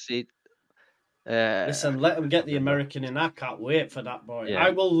who? Obviously. Listen, let him get the American in. I can't wait for that, boy. Yeah.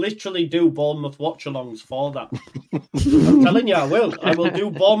 I will literally do Bournemouth watch-alongs for that. I'm telling you, I will. I will do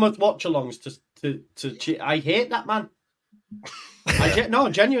Bournemouth watch-alongs to. I hate that man.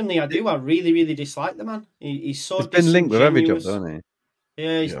 Genuinely, I do. I really, really dislike the man. He's so. He's been linked with every job, hasn't he?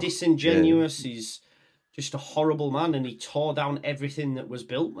 Yeah, he's disingenuous. Yeah. He's just a horrible man, and he tore down everything that was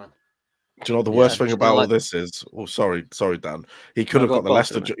built, man. Do you know the worst thing about all this is? Oh, sorry, Dan. He could have got the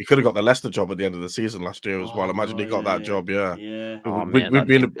Leicester. He could have got the Leicester job at the end of the season last year as well. Imagine he got that job. Yeah.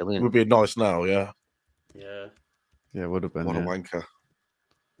 We'd be nice now. Yeah. Yeah. Yeah, would have been. What a wanker.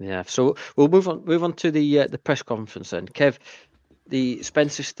 Yeah. So we'll move on to the press conference then. Kev, the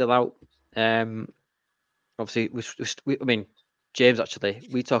Spencer's still out. Obviously, I mean, James. Actually,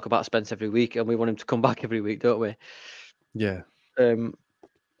 we talk about Spence every week, and we want him to come back every week, don't we? Yeah.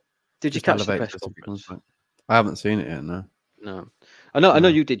 Did you catch the press conference? I haven't seen it yet. No. I know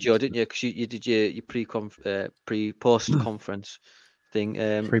you did, Joe, didn't you? Because you did your pre-post conference thing.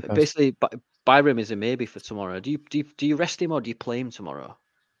 Basically, Byram is a maybe for tomorrow. Do you rest him or do you play him tomorrow?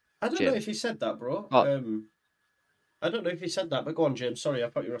 I don't know if he said that, bro. I don't know if he said that, but go on, James. Sorry, I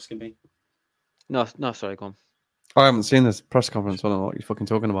thought you were asking me. No, sorry, go on. I haven't seen this press conference. I don't know what you're fucking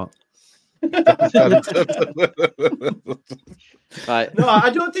talking about. Right. No,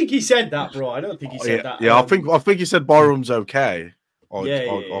 I don't think he said that, bro. I don't think he said that. Yeah, I think he said Byram's okay.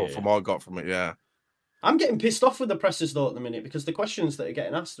 From what I got from it, yeah. I'm getting pissed off with the pressers though at the minute because the questions that are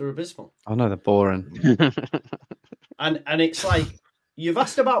getting asked are abysmal. I know they're boring. and it's like you've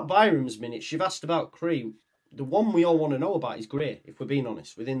asked about Byram's minutes, you've asked about Cree. The one we all want to know about is Gray, if we're being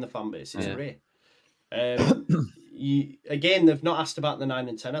honest, within the fan base, is Gray. Again, they've not asked about the 9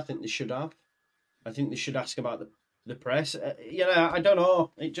 and 10. I think they should have. I think they should ask about the press. I don't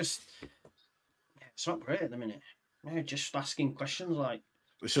know. It's not great at the minute. Just asking questions like.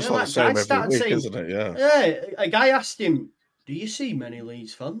 It's just like the same every week, isn't it? Yeah. Yeah. A guy asked him, "Do you see many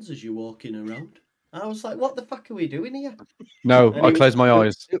Leeds fans as you're walking around?" And I was like, "What the fuck are we doing here?" No, I closed my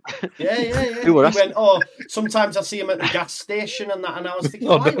eyes. Yeah. He went, "Oh, sometimes I see him at the gas station and that." And I was thinking,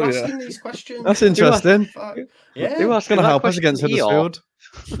 why are you asking these questions? That's interesting. Yeah, who was going to help us against Huddersfield?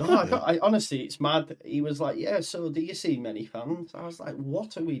 No, I honestly, it's mad. He was like, "Yeah, so do you see many fans?" I was like,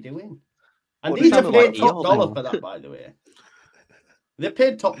 "What are we doing?" And these are paid top dollar for that, by the way. They're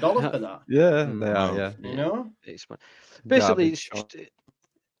paid top dollar for that. Yeah, they are. Yeah, you know, it's basically it's just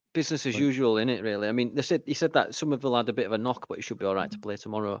business as usual, in it. Really, I mean, he said that Somerville had a bit of a knock, but he should be all right to play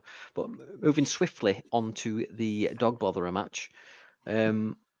tomorrow. But moving swiftly onto the dog botherer match,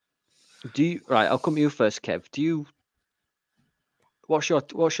 I'll come to you first, Kev. What's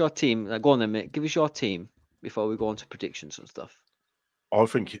your team? Go on then, mate. Give us your team before we go on to predictions and stuff. I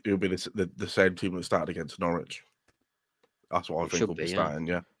think it'll be the same team that started against Norwich. That's what I think will be starting.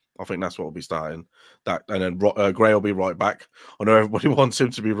 Yeah, I think that's what will be starting. That and then Gray will be right back. I know everybody wants him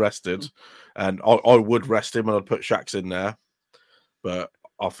to be rested, and I would rest him and I'd put Shax in there, but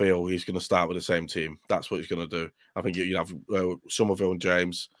I feel he's going to start with the same team. That's what he's going to do. I think you have Somerville and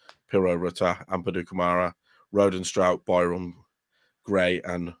James, Pirro, Rutter, Ampadu Kamara, Roden, Strout, Byram, Gray,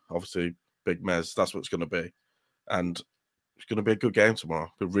 and obviously Big Mez. That's what it's going to be, and it's going to be a good game tomorrow.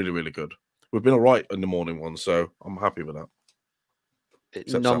 It'll be really, really good. We've been all right in the morning one, so I'm happy with that.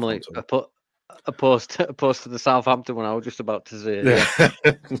 Normally, opposed to the Southampton one, I was just about to say. Yeah.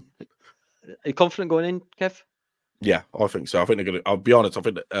 Are you confident going in, Kev? Yeah, I think so. I think they're going to. I'll be honest. I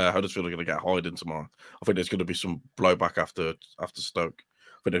think Huddersfield are going to get hiding tomorrow. I think there's going to be some blowback after Stoke.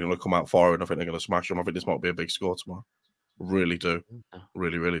 I think they're going to come out firing. I think they're going to smash them. I think this might be a big score tomorrow. Really do.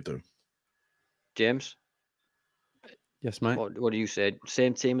 Really, really do. James? Yes, mate. What do you say?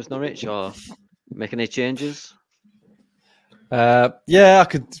 Same team as Norwich or make any changes? Yeah, I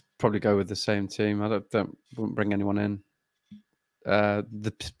could probably go with the same team. I wouldn't bring anyone in.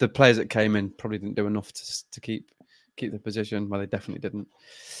 The players that came in probably didn't do enough to keep the position. Well, they definitely didn't.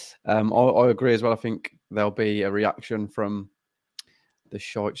 I agree as well. I think there'll be a reaction from the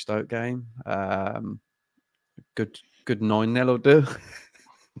Shite Stoke game. Good 9-0 will do.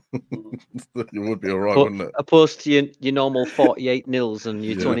 It would be all right, wouldn't it? Opposed to your normal 48 nils and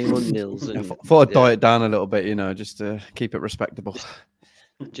your 21 nils. And, thought I'd die it down a little bit, just to keep it respectable.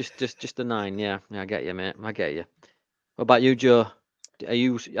 Just a 9, yeah. I get you, mate. I get you. What about you, Joe?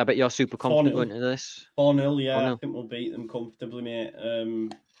 I bet you're super confident going into this. 4-0, yeah. 4-0. I think we'll beat them comfortably, mate.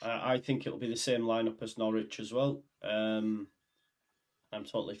 I think it'll be the same lineup as Norwich as well. I'm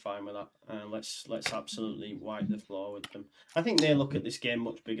totally fine with that. Let's absolutely wipe the floor with them. I think they look at this game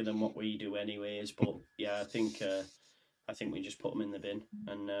much bigger than what we do, anyways. But yeah, I think we just put them in the bin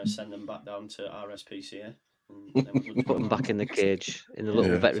and send them back down to RSPCA. Put them back in the cage, in the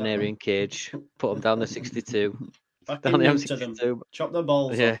little veterinarian cage. Put them down the 62. Back down the M62. To them. Chop the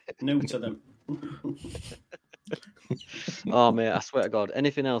balls off. New to them. Oh mate, I swear to God,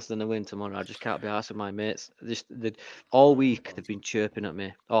 anything else than a win tomorrow, I just can't be arsed with my mates. All week they've been chirping at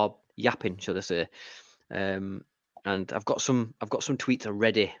me, or yapping, should I say? And I've got some tweets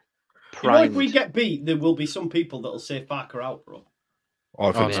already. If we get beat, there will be some people that'll say "Farker out, bro."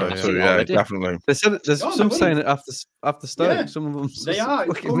 I think so too. Yeah, definitely. There's some saying it after Stoke. Yeah, some of them they are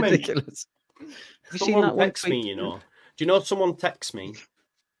fucking ridiculous. Have you seen that one text me? Do you know someone text me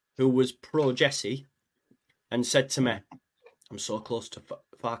who was pro Jesse? And said to me, "I'm so close to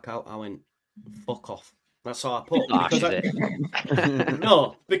fuck out." I went, "Fuck off." That's all I put.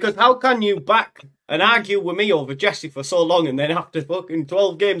 Because how can you back and argue with me over Jesse for so long, and then after fucking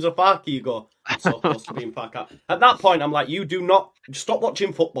 12 games of Farky, you go, "I'm so close to being fuck out." At that point, I'm like, "You do not stop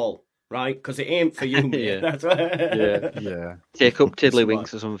watching football. right? Because it ain't for you, mate. Yeah. That's what... Yeah. Take up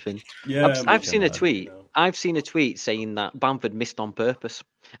tiddlywinks or something. Yeah, I've seen a tweet. I've seen a tweet saying that Bamford missed on purpose,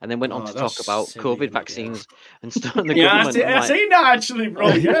 and then went on to talk about COVID vaccines and stuff. The government. I've seen that actually,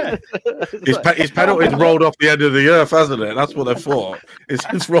 bro. Yeah, his penalty's rolled off the end of the earth, hasn't it? That's what they thought.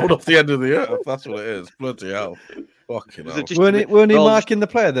 It's rolled off the end of the earth. That's what it is. Bloody hell! Fucking hell. Weren't he marking the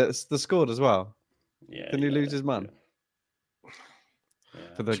player that scored as well? Yeah. Didn't he lose his man?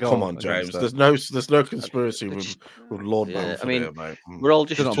 For the goal. Come on, James. There's no conspiracy with Lord Bamford. I mean, here, mate. We're all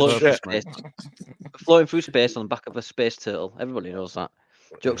just floating through space on the back of a space turtle. Everybody knows that.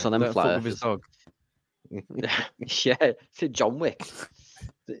 Jokes on them flat with his dog. Yeah, it's John Wick.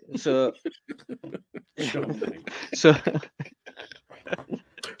 So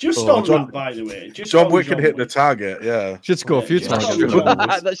just on that, by the way, John Wick can hit the target. Yeah, should score a few times.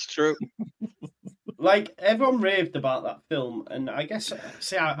 That's true. Like, everyone raved about that film, and I guess,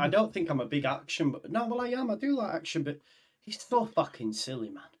 I don't think I'm a big action, but no, well, I am. I do like action, but he's so fucking silly,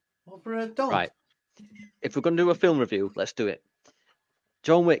 man. Over a dog. Right. If we're going to do a film review, let's do it.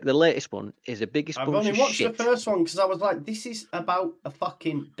 John Wick, the latest one, is the biggest bunch of shit. I've only watched the first one because I was like, this is about a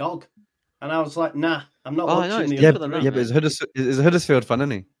fucking dog. And I was like, nah, I'm not watching the other than that. Yeah, but he's a Huddersfield fan,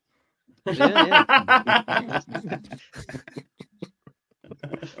 isn't he? Yeah.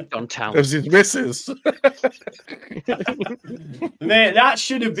 On town. There's his missus. Mate, that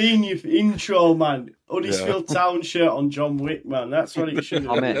should have been your intro, man. Huddersfield Town shirt on John Wick, man. That's what it should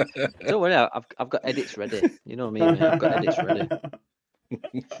have been. Don't worry, I've got edits ready. You know what I mean? Mate? I've got edits ready.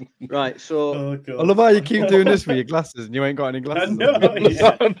 Right, so I love how you keep doing this with your glasses and you ain't got any glasses. It's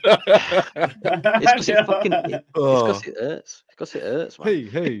because it hurts. Because it hurts, man.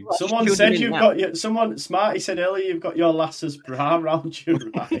 Hey. Someone said you've got your. Someone Smarty said earlier you've got your lass's bra around your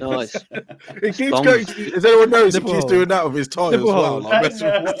eyes. No, it keeps going. As anyone knows, he keeps doing that with his tie as well. Like messing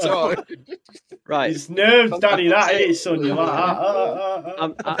with his tie. Right, it's nerves, Danny. That is, son. You're like,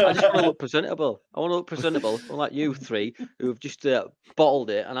 I just want to look presentable. I want to look presentable, unlike you three who've just bottled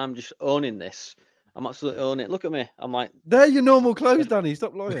it, and I'm just owning this. I'm absolutely owning it. Look at me. I'm like, they're your normal clothes, Danny.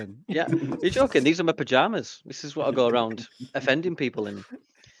 Stop lying. Yeah, you're joking. These are my pajamas. This is what I go around offending people in.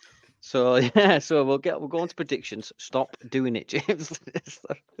 So yeah, so we'll go on to predictions. Stop doing it, James.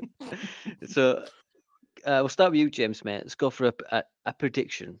 So we'll start with you, James, mate. Let's go for a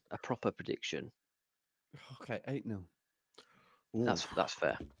prediction, a proper prediction. Okay, 8-0. That's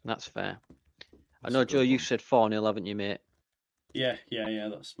fair. That's fair. I know, Joe. You said 4-0, haven't you, mate? Yeah.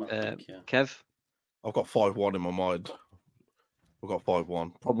 That's my pick, yeah. Kev. I've got 5-1 in my mind. We've got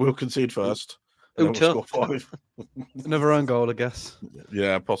 5-1. Probably we'll concede first. And then we'll score 5. Another own goal, I guess.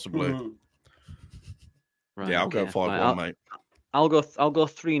 Yeah, possibly. Mm-hmm. Right, yeah, I'll go 5-1, mate. I'll go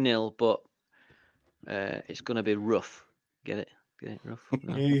 3-0, but it's going to be rough. Get it? Rough.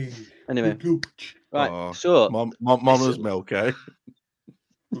 No. Anyway, right. So, Mama's milk, eh?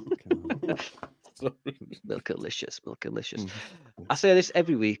 Milkalicious. I say this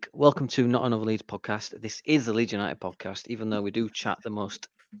every week. Welcome to Not Another Leeds podcast. This is the Leeds United podcast, even though we do chat more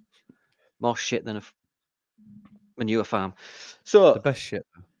shit than a manure farm. So the best shit.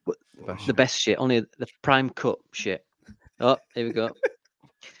 The best shit. Only the prime cut shit. Oh, here we go.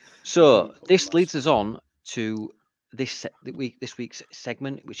 So this leads us on to this week's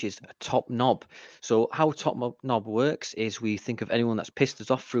segment, which is a top knob. So how top knob works is we think of anyone that's pissed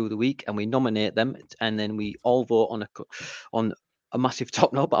us off through the week and we nominate them, and then we all vote on a massive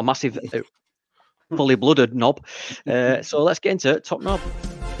top knob, a massive fully blooded knob. So let's get into it. Top knob.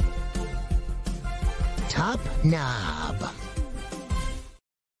 Top knob.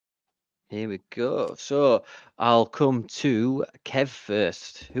 Here we go. So I'll come to Kev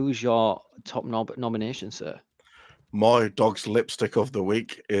first. Who's your top knob nomination, sir? My dog's lipstick of the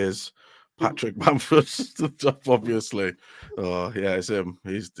week is Patrick Bamford, obviously. Oh, yeah, it's him.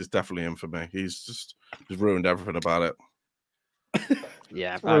 It's definitely him for me. He's ruined everything about it.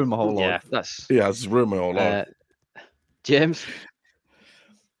 Yeah, ruined my whole life. It's ruined my whole life. James?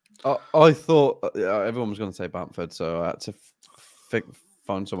 I thought everyone was going to say Bamford, so I had to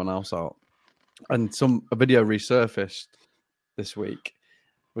find someone else out. And a video resurfaced this week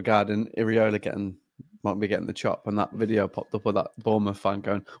regarding Iriola might be getting the chop, and that video popped up with that Bournemouth fan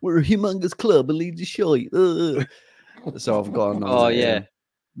going, "We're a humongous club and Leeds is shite." So I've gone on. Oh yeah,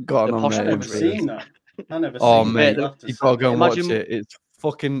 I've never seen that. I never seen Oh mate, you gotta go and watch it. It's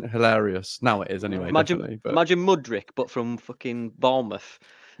fucking hilarious. Now it is anyway. Imagine Mudryk, but from fucking Bournemouth.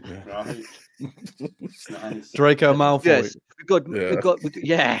 Yeah. Right. Nice. Draco Malfoy. Yes, we got,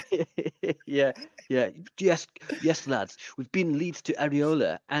 yeah, yes, lads. We've been Leeds to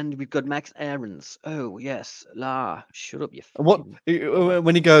Areola, and we've got Max Aarons. Oh yes, shut up, you. What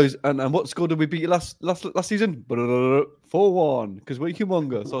when he goes and what score did we beat you last season? 4-1 because we're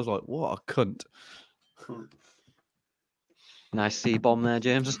humongous. So I was like, what a cunt. Nice C-bomb there,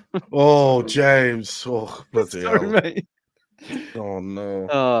 James. Oh, James. Oh, bloody Sorry, hell. mate. Oh,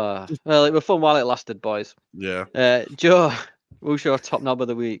 no. Well, it was fun while it lasted, boys. Yeah. Joe, who's your top knob of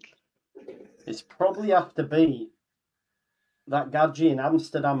the week? It's probably have to be that gadget in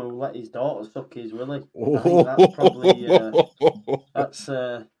Amsterdam who let his daughter suck his willy. I think that's probably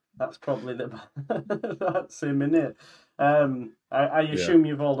that's probably that's him, innit? I assume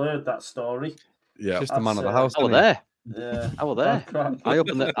you've all heard that story. Yeah, just the man of the house. I was there. Yeah, I was there.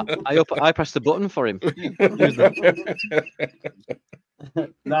 I pressed the button for him.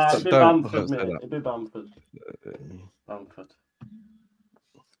 Nah, it'd be Bamford, mate. It'd be Bamford. Bamford.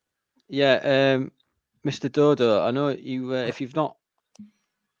 Yeah, Mr. Dodo, I know you. If you've not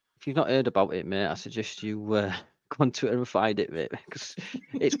heard about it, mate, I suggest you go on Twitter and find it, mate, because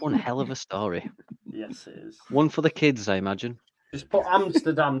it's one hell of a story. Yes, it is. One for the kids, I imagine. Just put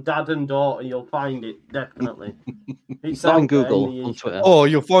Amsterdam, dad and daughter, you'll find it, definitely. It's not on Google, on Twitter. Oh,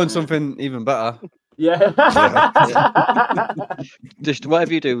 you'll find something even better. Yeah. Just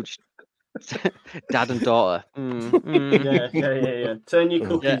whatever you do, just dad and daughter. Yeah. Turn your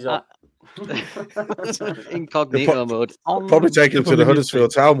cookies off. Incognito mode. Probably take him to the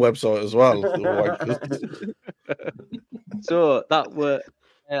Huddersfield Town website as well. So that were...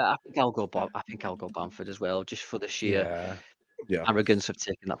 I think I'll go Bamford as well, just for the sheer arrogance of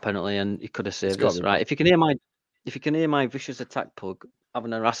taking that penalty, and he could have saved us. Right? If you can hear my vicious attack pug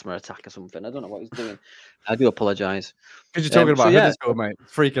having an asthma attack or something, I don't know what he's doing. I do apologise. Because you're talking about Huddersfield, mate,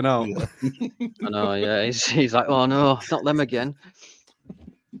 freaking out. I know. Yeah, he's like, oh no, not them again.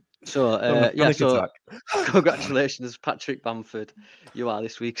 So so congratulations, Patrick Bamford. You are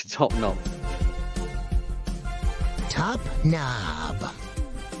this week's top knob. Top knob.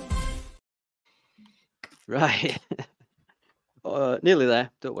 Right. Nearly there.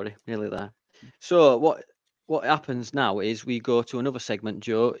 Don't worry. Nearly there. So what happens now is we go to another segment,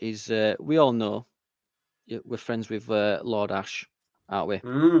 Joe, is we all know we're friends with Lord Ash, aren't we?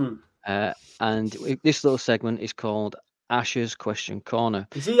 And this little segment is called Ash's Question Corner.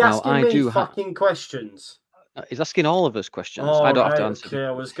 Is he asking me fucking questions? He's asking all of us questions. Oh, I don't have to answer them.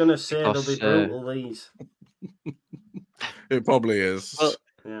 I was going to say they'll be brutal, these. It probably is. Well,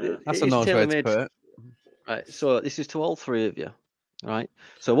 that's a nice way to put it. Right, so this is to all three of you, right?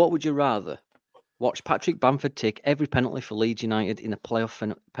 So what would you rather? Watch Patrick Bamford take every penalty for Leeds United in a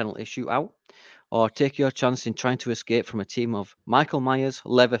playoff penalty shootout, or take your chance in trying to escape from a team of Michael Myers,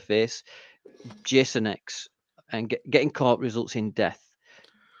 Leatherface, Jason X, and getting caught results in death?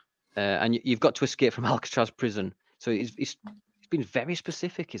 And you've got to escape from Alcatraz prison. So he's been very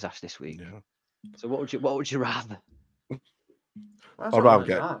specific. He's asked this week. Yeah. So what would you rather? I'd rather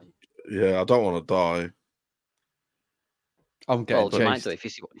get. Yeah, I don't want to die. I'm getting. Well, you might do if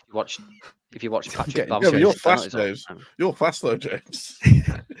you watch Patrick Bamford. Yeah, but you're fast, James. You're fast though, James.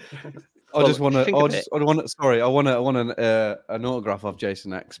 I want an autograph of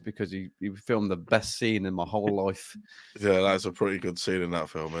Jason X because he filmed the best scene in my whole life. Yeah, that's a pretty good scene in that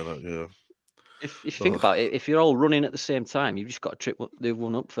film, isn't it? Yeah. If you think about it, if you're all running at the same time, you've just got to trip the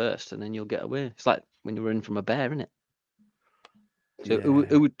one up first, and then you'll get away. It's like when you're running from a bear, isn't it? So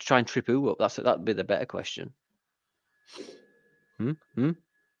who would try and trip who up? That'd be the better question.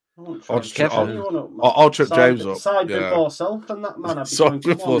 I'll trip James up. Side before self and that, man. Side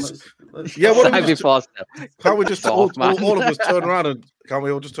before self. Can't we just all of us turn around and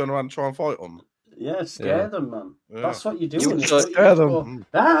try and fight them? Yeah, scare them, man. Yeah. That's what you're doing. You scare them.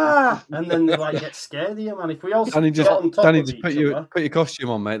 And then they get scared of you, man. If we all Danny, just put your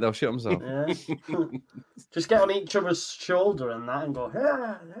costume on, mate. They'll shit themselves. Yeah. Just get on each other's shoulder and that, and go.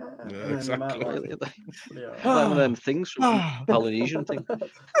 Yeah, exactly. One of them things from Polynesian thing.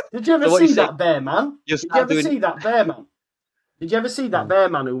 Did you ever see that bear man? Did you ever see that bear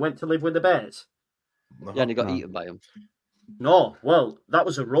man who went to live with the bears? Yeah, and he got eaten by him. No, well, that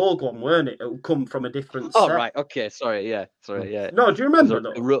was a rogue one, weren't it? It would come from a different set. Oh, right, okay, sorry, yeah. No, do you remember,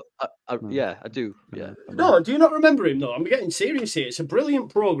 though? Yeah, I do, yeah. No, do you not remember him, though? I'm getting serious here. It's a brilliant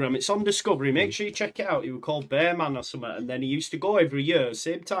programme. It's on Discovery. Make sure you check it out. He was called Bearman or something, and then he used to go every year,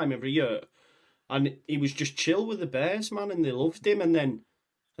 same time every year, and he was just chill with the bears, man, and they loved him, and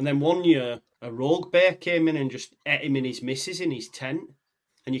then one year, a rogue bear came in and just ate him and his missus in his tent.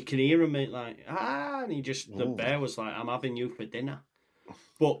 And you can hear him like, and he just, the bear was like, I'm having you for dinner.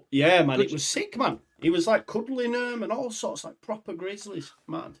 But yeah, man, it was sick, man. He was like cuddling them and all sorts, like proper grizzlies,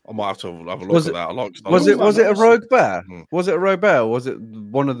 man. I might have to have a look at that. Was it a rogue bear? Was it a rogue bear, or was it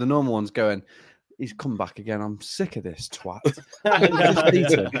one of the normal ones going, he's come back again, I'm sick of this twat.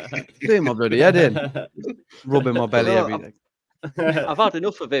 Doing my bloody head in, rubbing my belly every day. I've had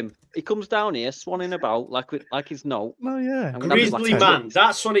enough of him. He comes down here swanning about like his note. Oh yeah, Grizzly Man.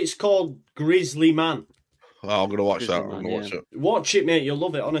 That's what it's called, Grizzly Man. Oh, I'm gonna watch Grizzly that. Man, I'm gonna watch it. Watch it, mate. You'll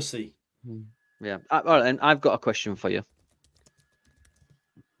love it, honestly. Yeah. All right, and I've got a question for you.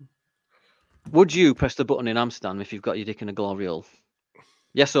 Would you press the button in Amsterdam if you've got your dick in a glory hole?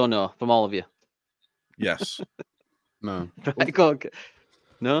 Yes or no, from all of you? Yes. No. Right, go on.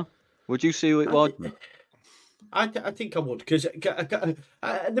 No? Would you see who it was? I think I would, because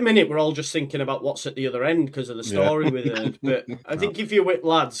at the minute we're all just thinking about what's at the other end because of the story with it. But I think if you're with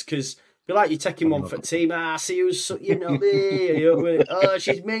lads, because feel like you're taking one for team. See who's me. Oh,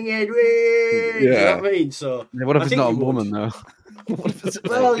 she's minging. You know what I mean? So yeah, what if it's not a woman though?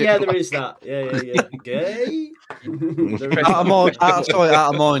 Well, yeah, there is that. Yeah. Gay. Out of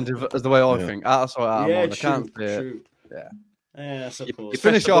mind, is the way I think. Out of sight, out of mind. True, I can't see true. it. Yeah. Yeah, I suppose. You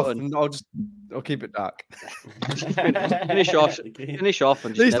finish off, and I'll keep it dark. Finish off, and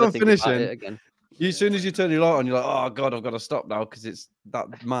just never think about it again. As soon as you turn your light on, you're like, oh god, I've got to stop now because it's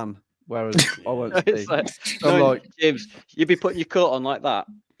that man. Whereas I won't see. Like, James, you'd be putting your coat on like that,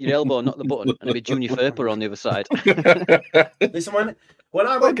 your elbow, not the button, and it'd be Junior Ferper on the other side. Listen, when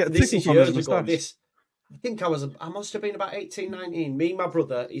I went, this is years ago, I think I must have been about 18, 19. Me, my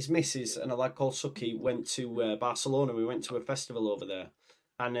brother, his missus, and a lad called Suki went to Barcelona. We went to a festival over there.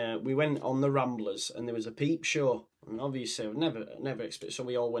 And we went on the Ramblers, and there was a peep show. And obviously, I've never expected. So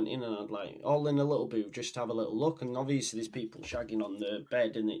we all went in, and I'd like all in a little booth just to have a little look. And obviously, there's people shagging on the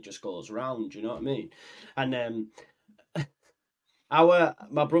bed, and it just goes round. You know what I mean? And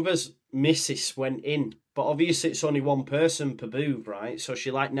my brother's missus went in, but obviously it's only one person per booth, right? So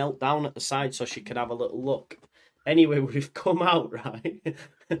she like knelt down at the side so she could have a little look. Anyway, we've come out, right?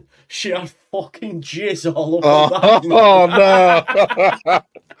 She had fucking jizz all over that. Oh, no.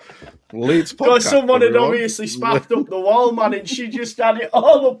 Leeds podcast, because someone everyone. had obviously spaffed up the wall, man, and she just had it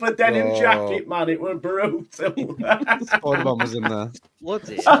all up a denim jacket, man. It was brutal. Spider-Man was in there.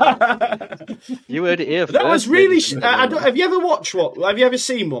 Bloody you heard it here first. That was really... have you ever watched one? Have you ever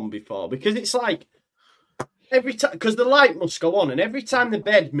seen one before? Because it's like... Every time, because the light must go on, and every time the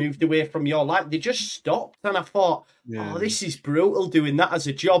bed moved away from your light, they just stopped. And I thought, oh, this is brutal doing that as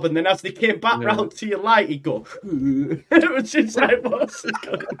a job. And then as they came back round to your light, he'd go, it was just like, what's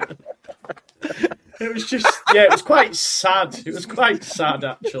going on? It was just, it was quite sad. It was quite sad,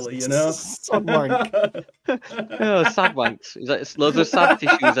 actually, you know. Sad wank. Oh, sad wanks. It's loads of sad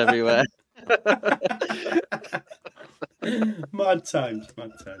tissues everywhere. Mad times.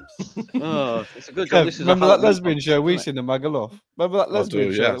 Oh, it's a good job. This is remember that lesbian show we seen in Magaluf? Remember that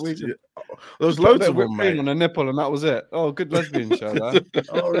lesbian show that we seen? There was loads of them, mate. On a nipple, and that was it. Oh, good lesbian show there.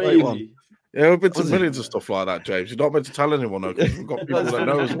 Oh, really? Yeah, we've been to millions of stuff like that, James. You're not meant to tell anyone, though, because we've got people that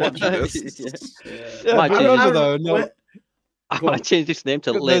know who's watching this. I might change this name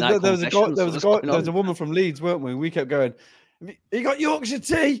to Late Night Confessions. There was a woman from Leeds, weren't we? We kept going, you got Yorkshire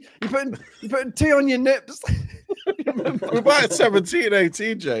tea? You putting tea on your nips? We're about 17,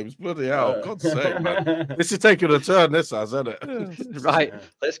 18, James. Bloody hell. God's sake, man. This is taking a turn, this has, isn't it? Right.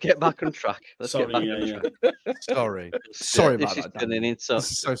 Let's get back on track. Sorry about that. This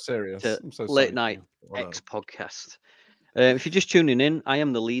is so serious. I'm so Late Night X podcast. If you're just tuning in, I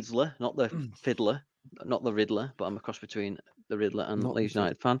am the Leedsler, not the fiddler, not the Riddler, but I'm a cross between the Riddler and Leeds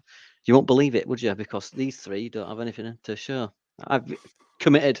United fan. You won't believe it, would you? Because these three don't have anything to show. I've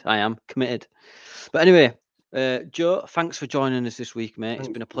committed. I am committed. But anyway, Joe, thanks for joining us this week, mate. It's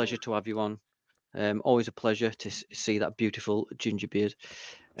been a pleasure to have you on. Always a pleasure to see that beautiful ginger beard.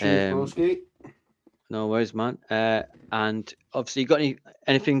 No worries, man. And obviously, you got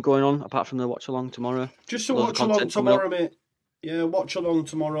anything going on apart from the watch along tomorrow? Just a watch along tomorrow, mate. Yeah, watch along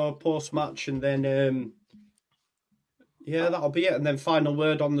tomorrow post match, and then that'll be it. And then final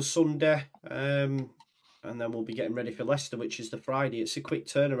word on the Sunday, and then we'll be getting ready for Leicester, which is the Friday. It's a quick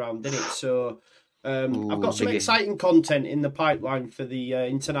turnaround, isn't it? So I've got some exciting content in the pipeline for the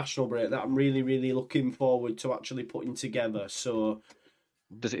international break that I'm really, really looking forward to actually putting together. So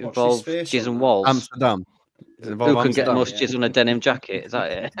does it involve jizz and walls? Amsterdam. Who can get the most jizz on a denim jacket? Is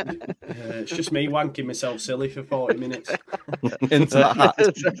that it? It's just me wanking myself silly for 40 minutes. Into that hat.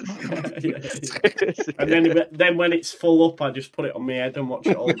 And then when it's full up, I just put it on my head and watch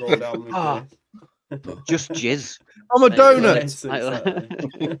it all go down my face. Just jizz. I'm a donut.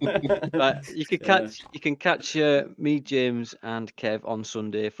 Right, you can catch me, James, and Kev on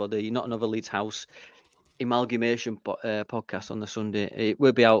Sunday for the Not Another Leeds House amalgamation podcast on the Sunday. It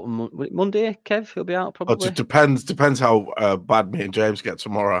will be out on Monday. Kev, he'll be out probably. It depends how bad me and James get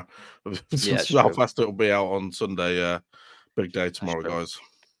tomorrow. Yeah, how fast it'll be out on Sunday. Big day tomorrow, guys.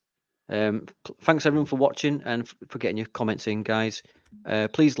 Thanks everyone for watching and for getting your comments in, guys.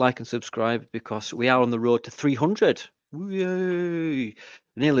 Please like and subscribe because we are on the road to 300. Yay!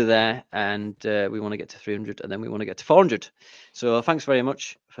 Nearly there, and we want to get to 300, and then we want to get to 400. So thanks very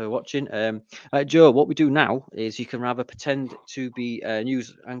much for watching. Joe, what we do now is you can either pretend to be a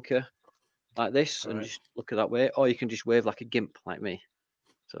news anchor like this and just look at that way, or you can just wave like a gimp like me.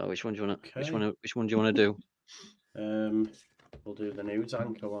 So which one do you want to? Which one do you want to do? We'll do the news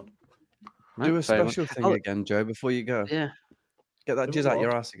anchor one. Right, do a special thing again, Joe, before you go. Yeah. Get that jizz out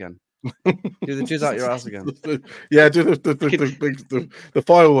your ass again. Do the jizz out your ass again. Yeah, do the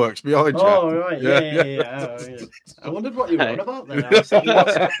fireworks behind you. Oh, right. Yeah. I wondered what you were on about then. I was thinking,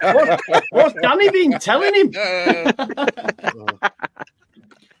 what's Danny been telling him?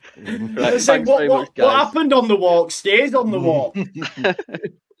 Right, saying, what happened on the walk stays on the walk.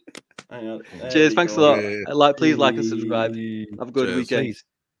 Cheers, thanks a lot. Please like and subscribe. Have a good weekend.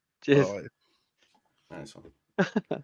 Cheers. Nice one.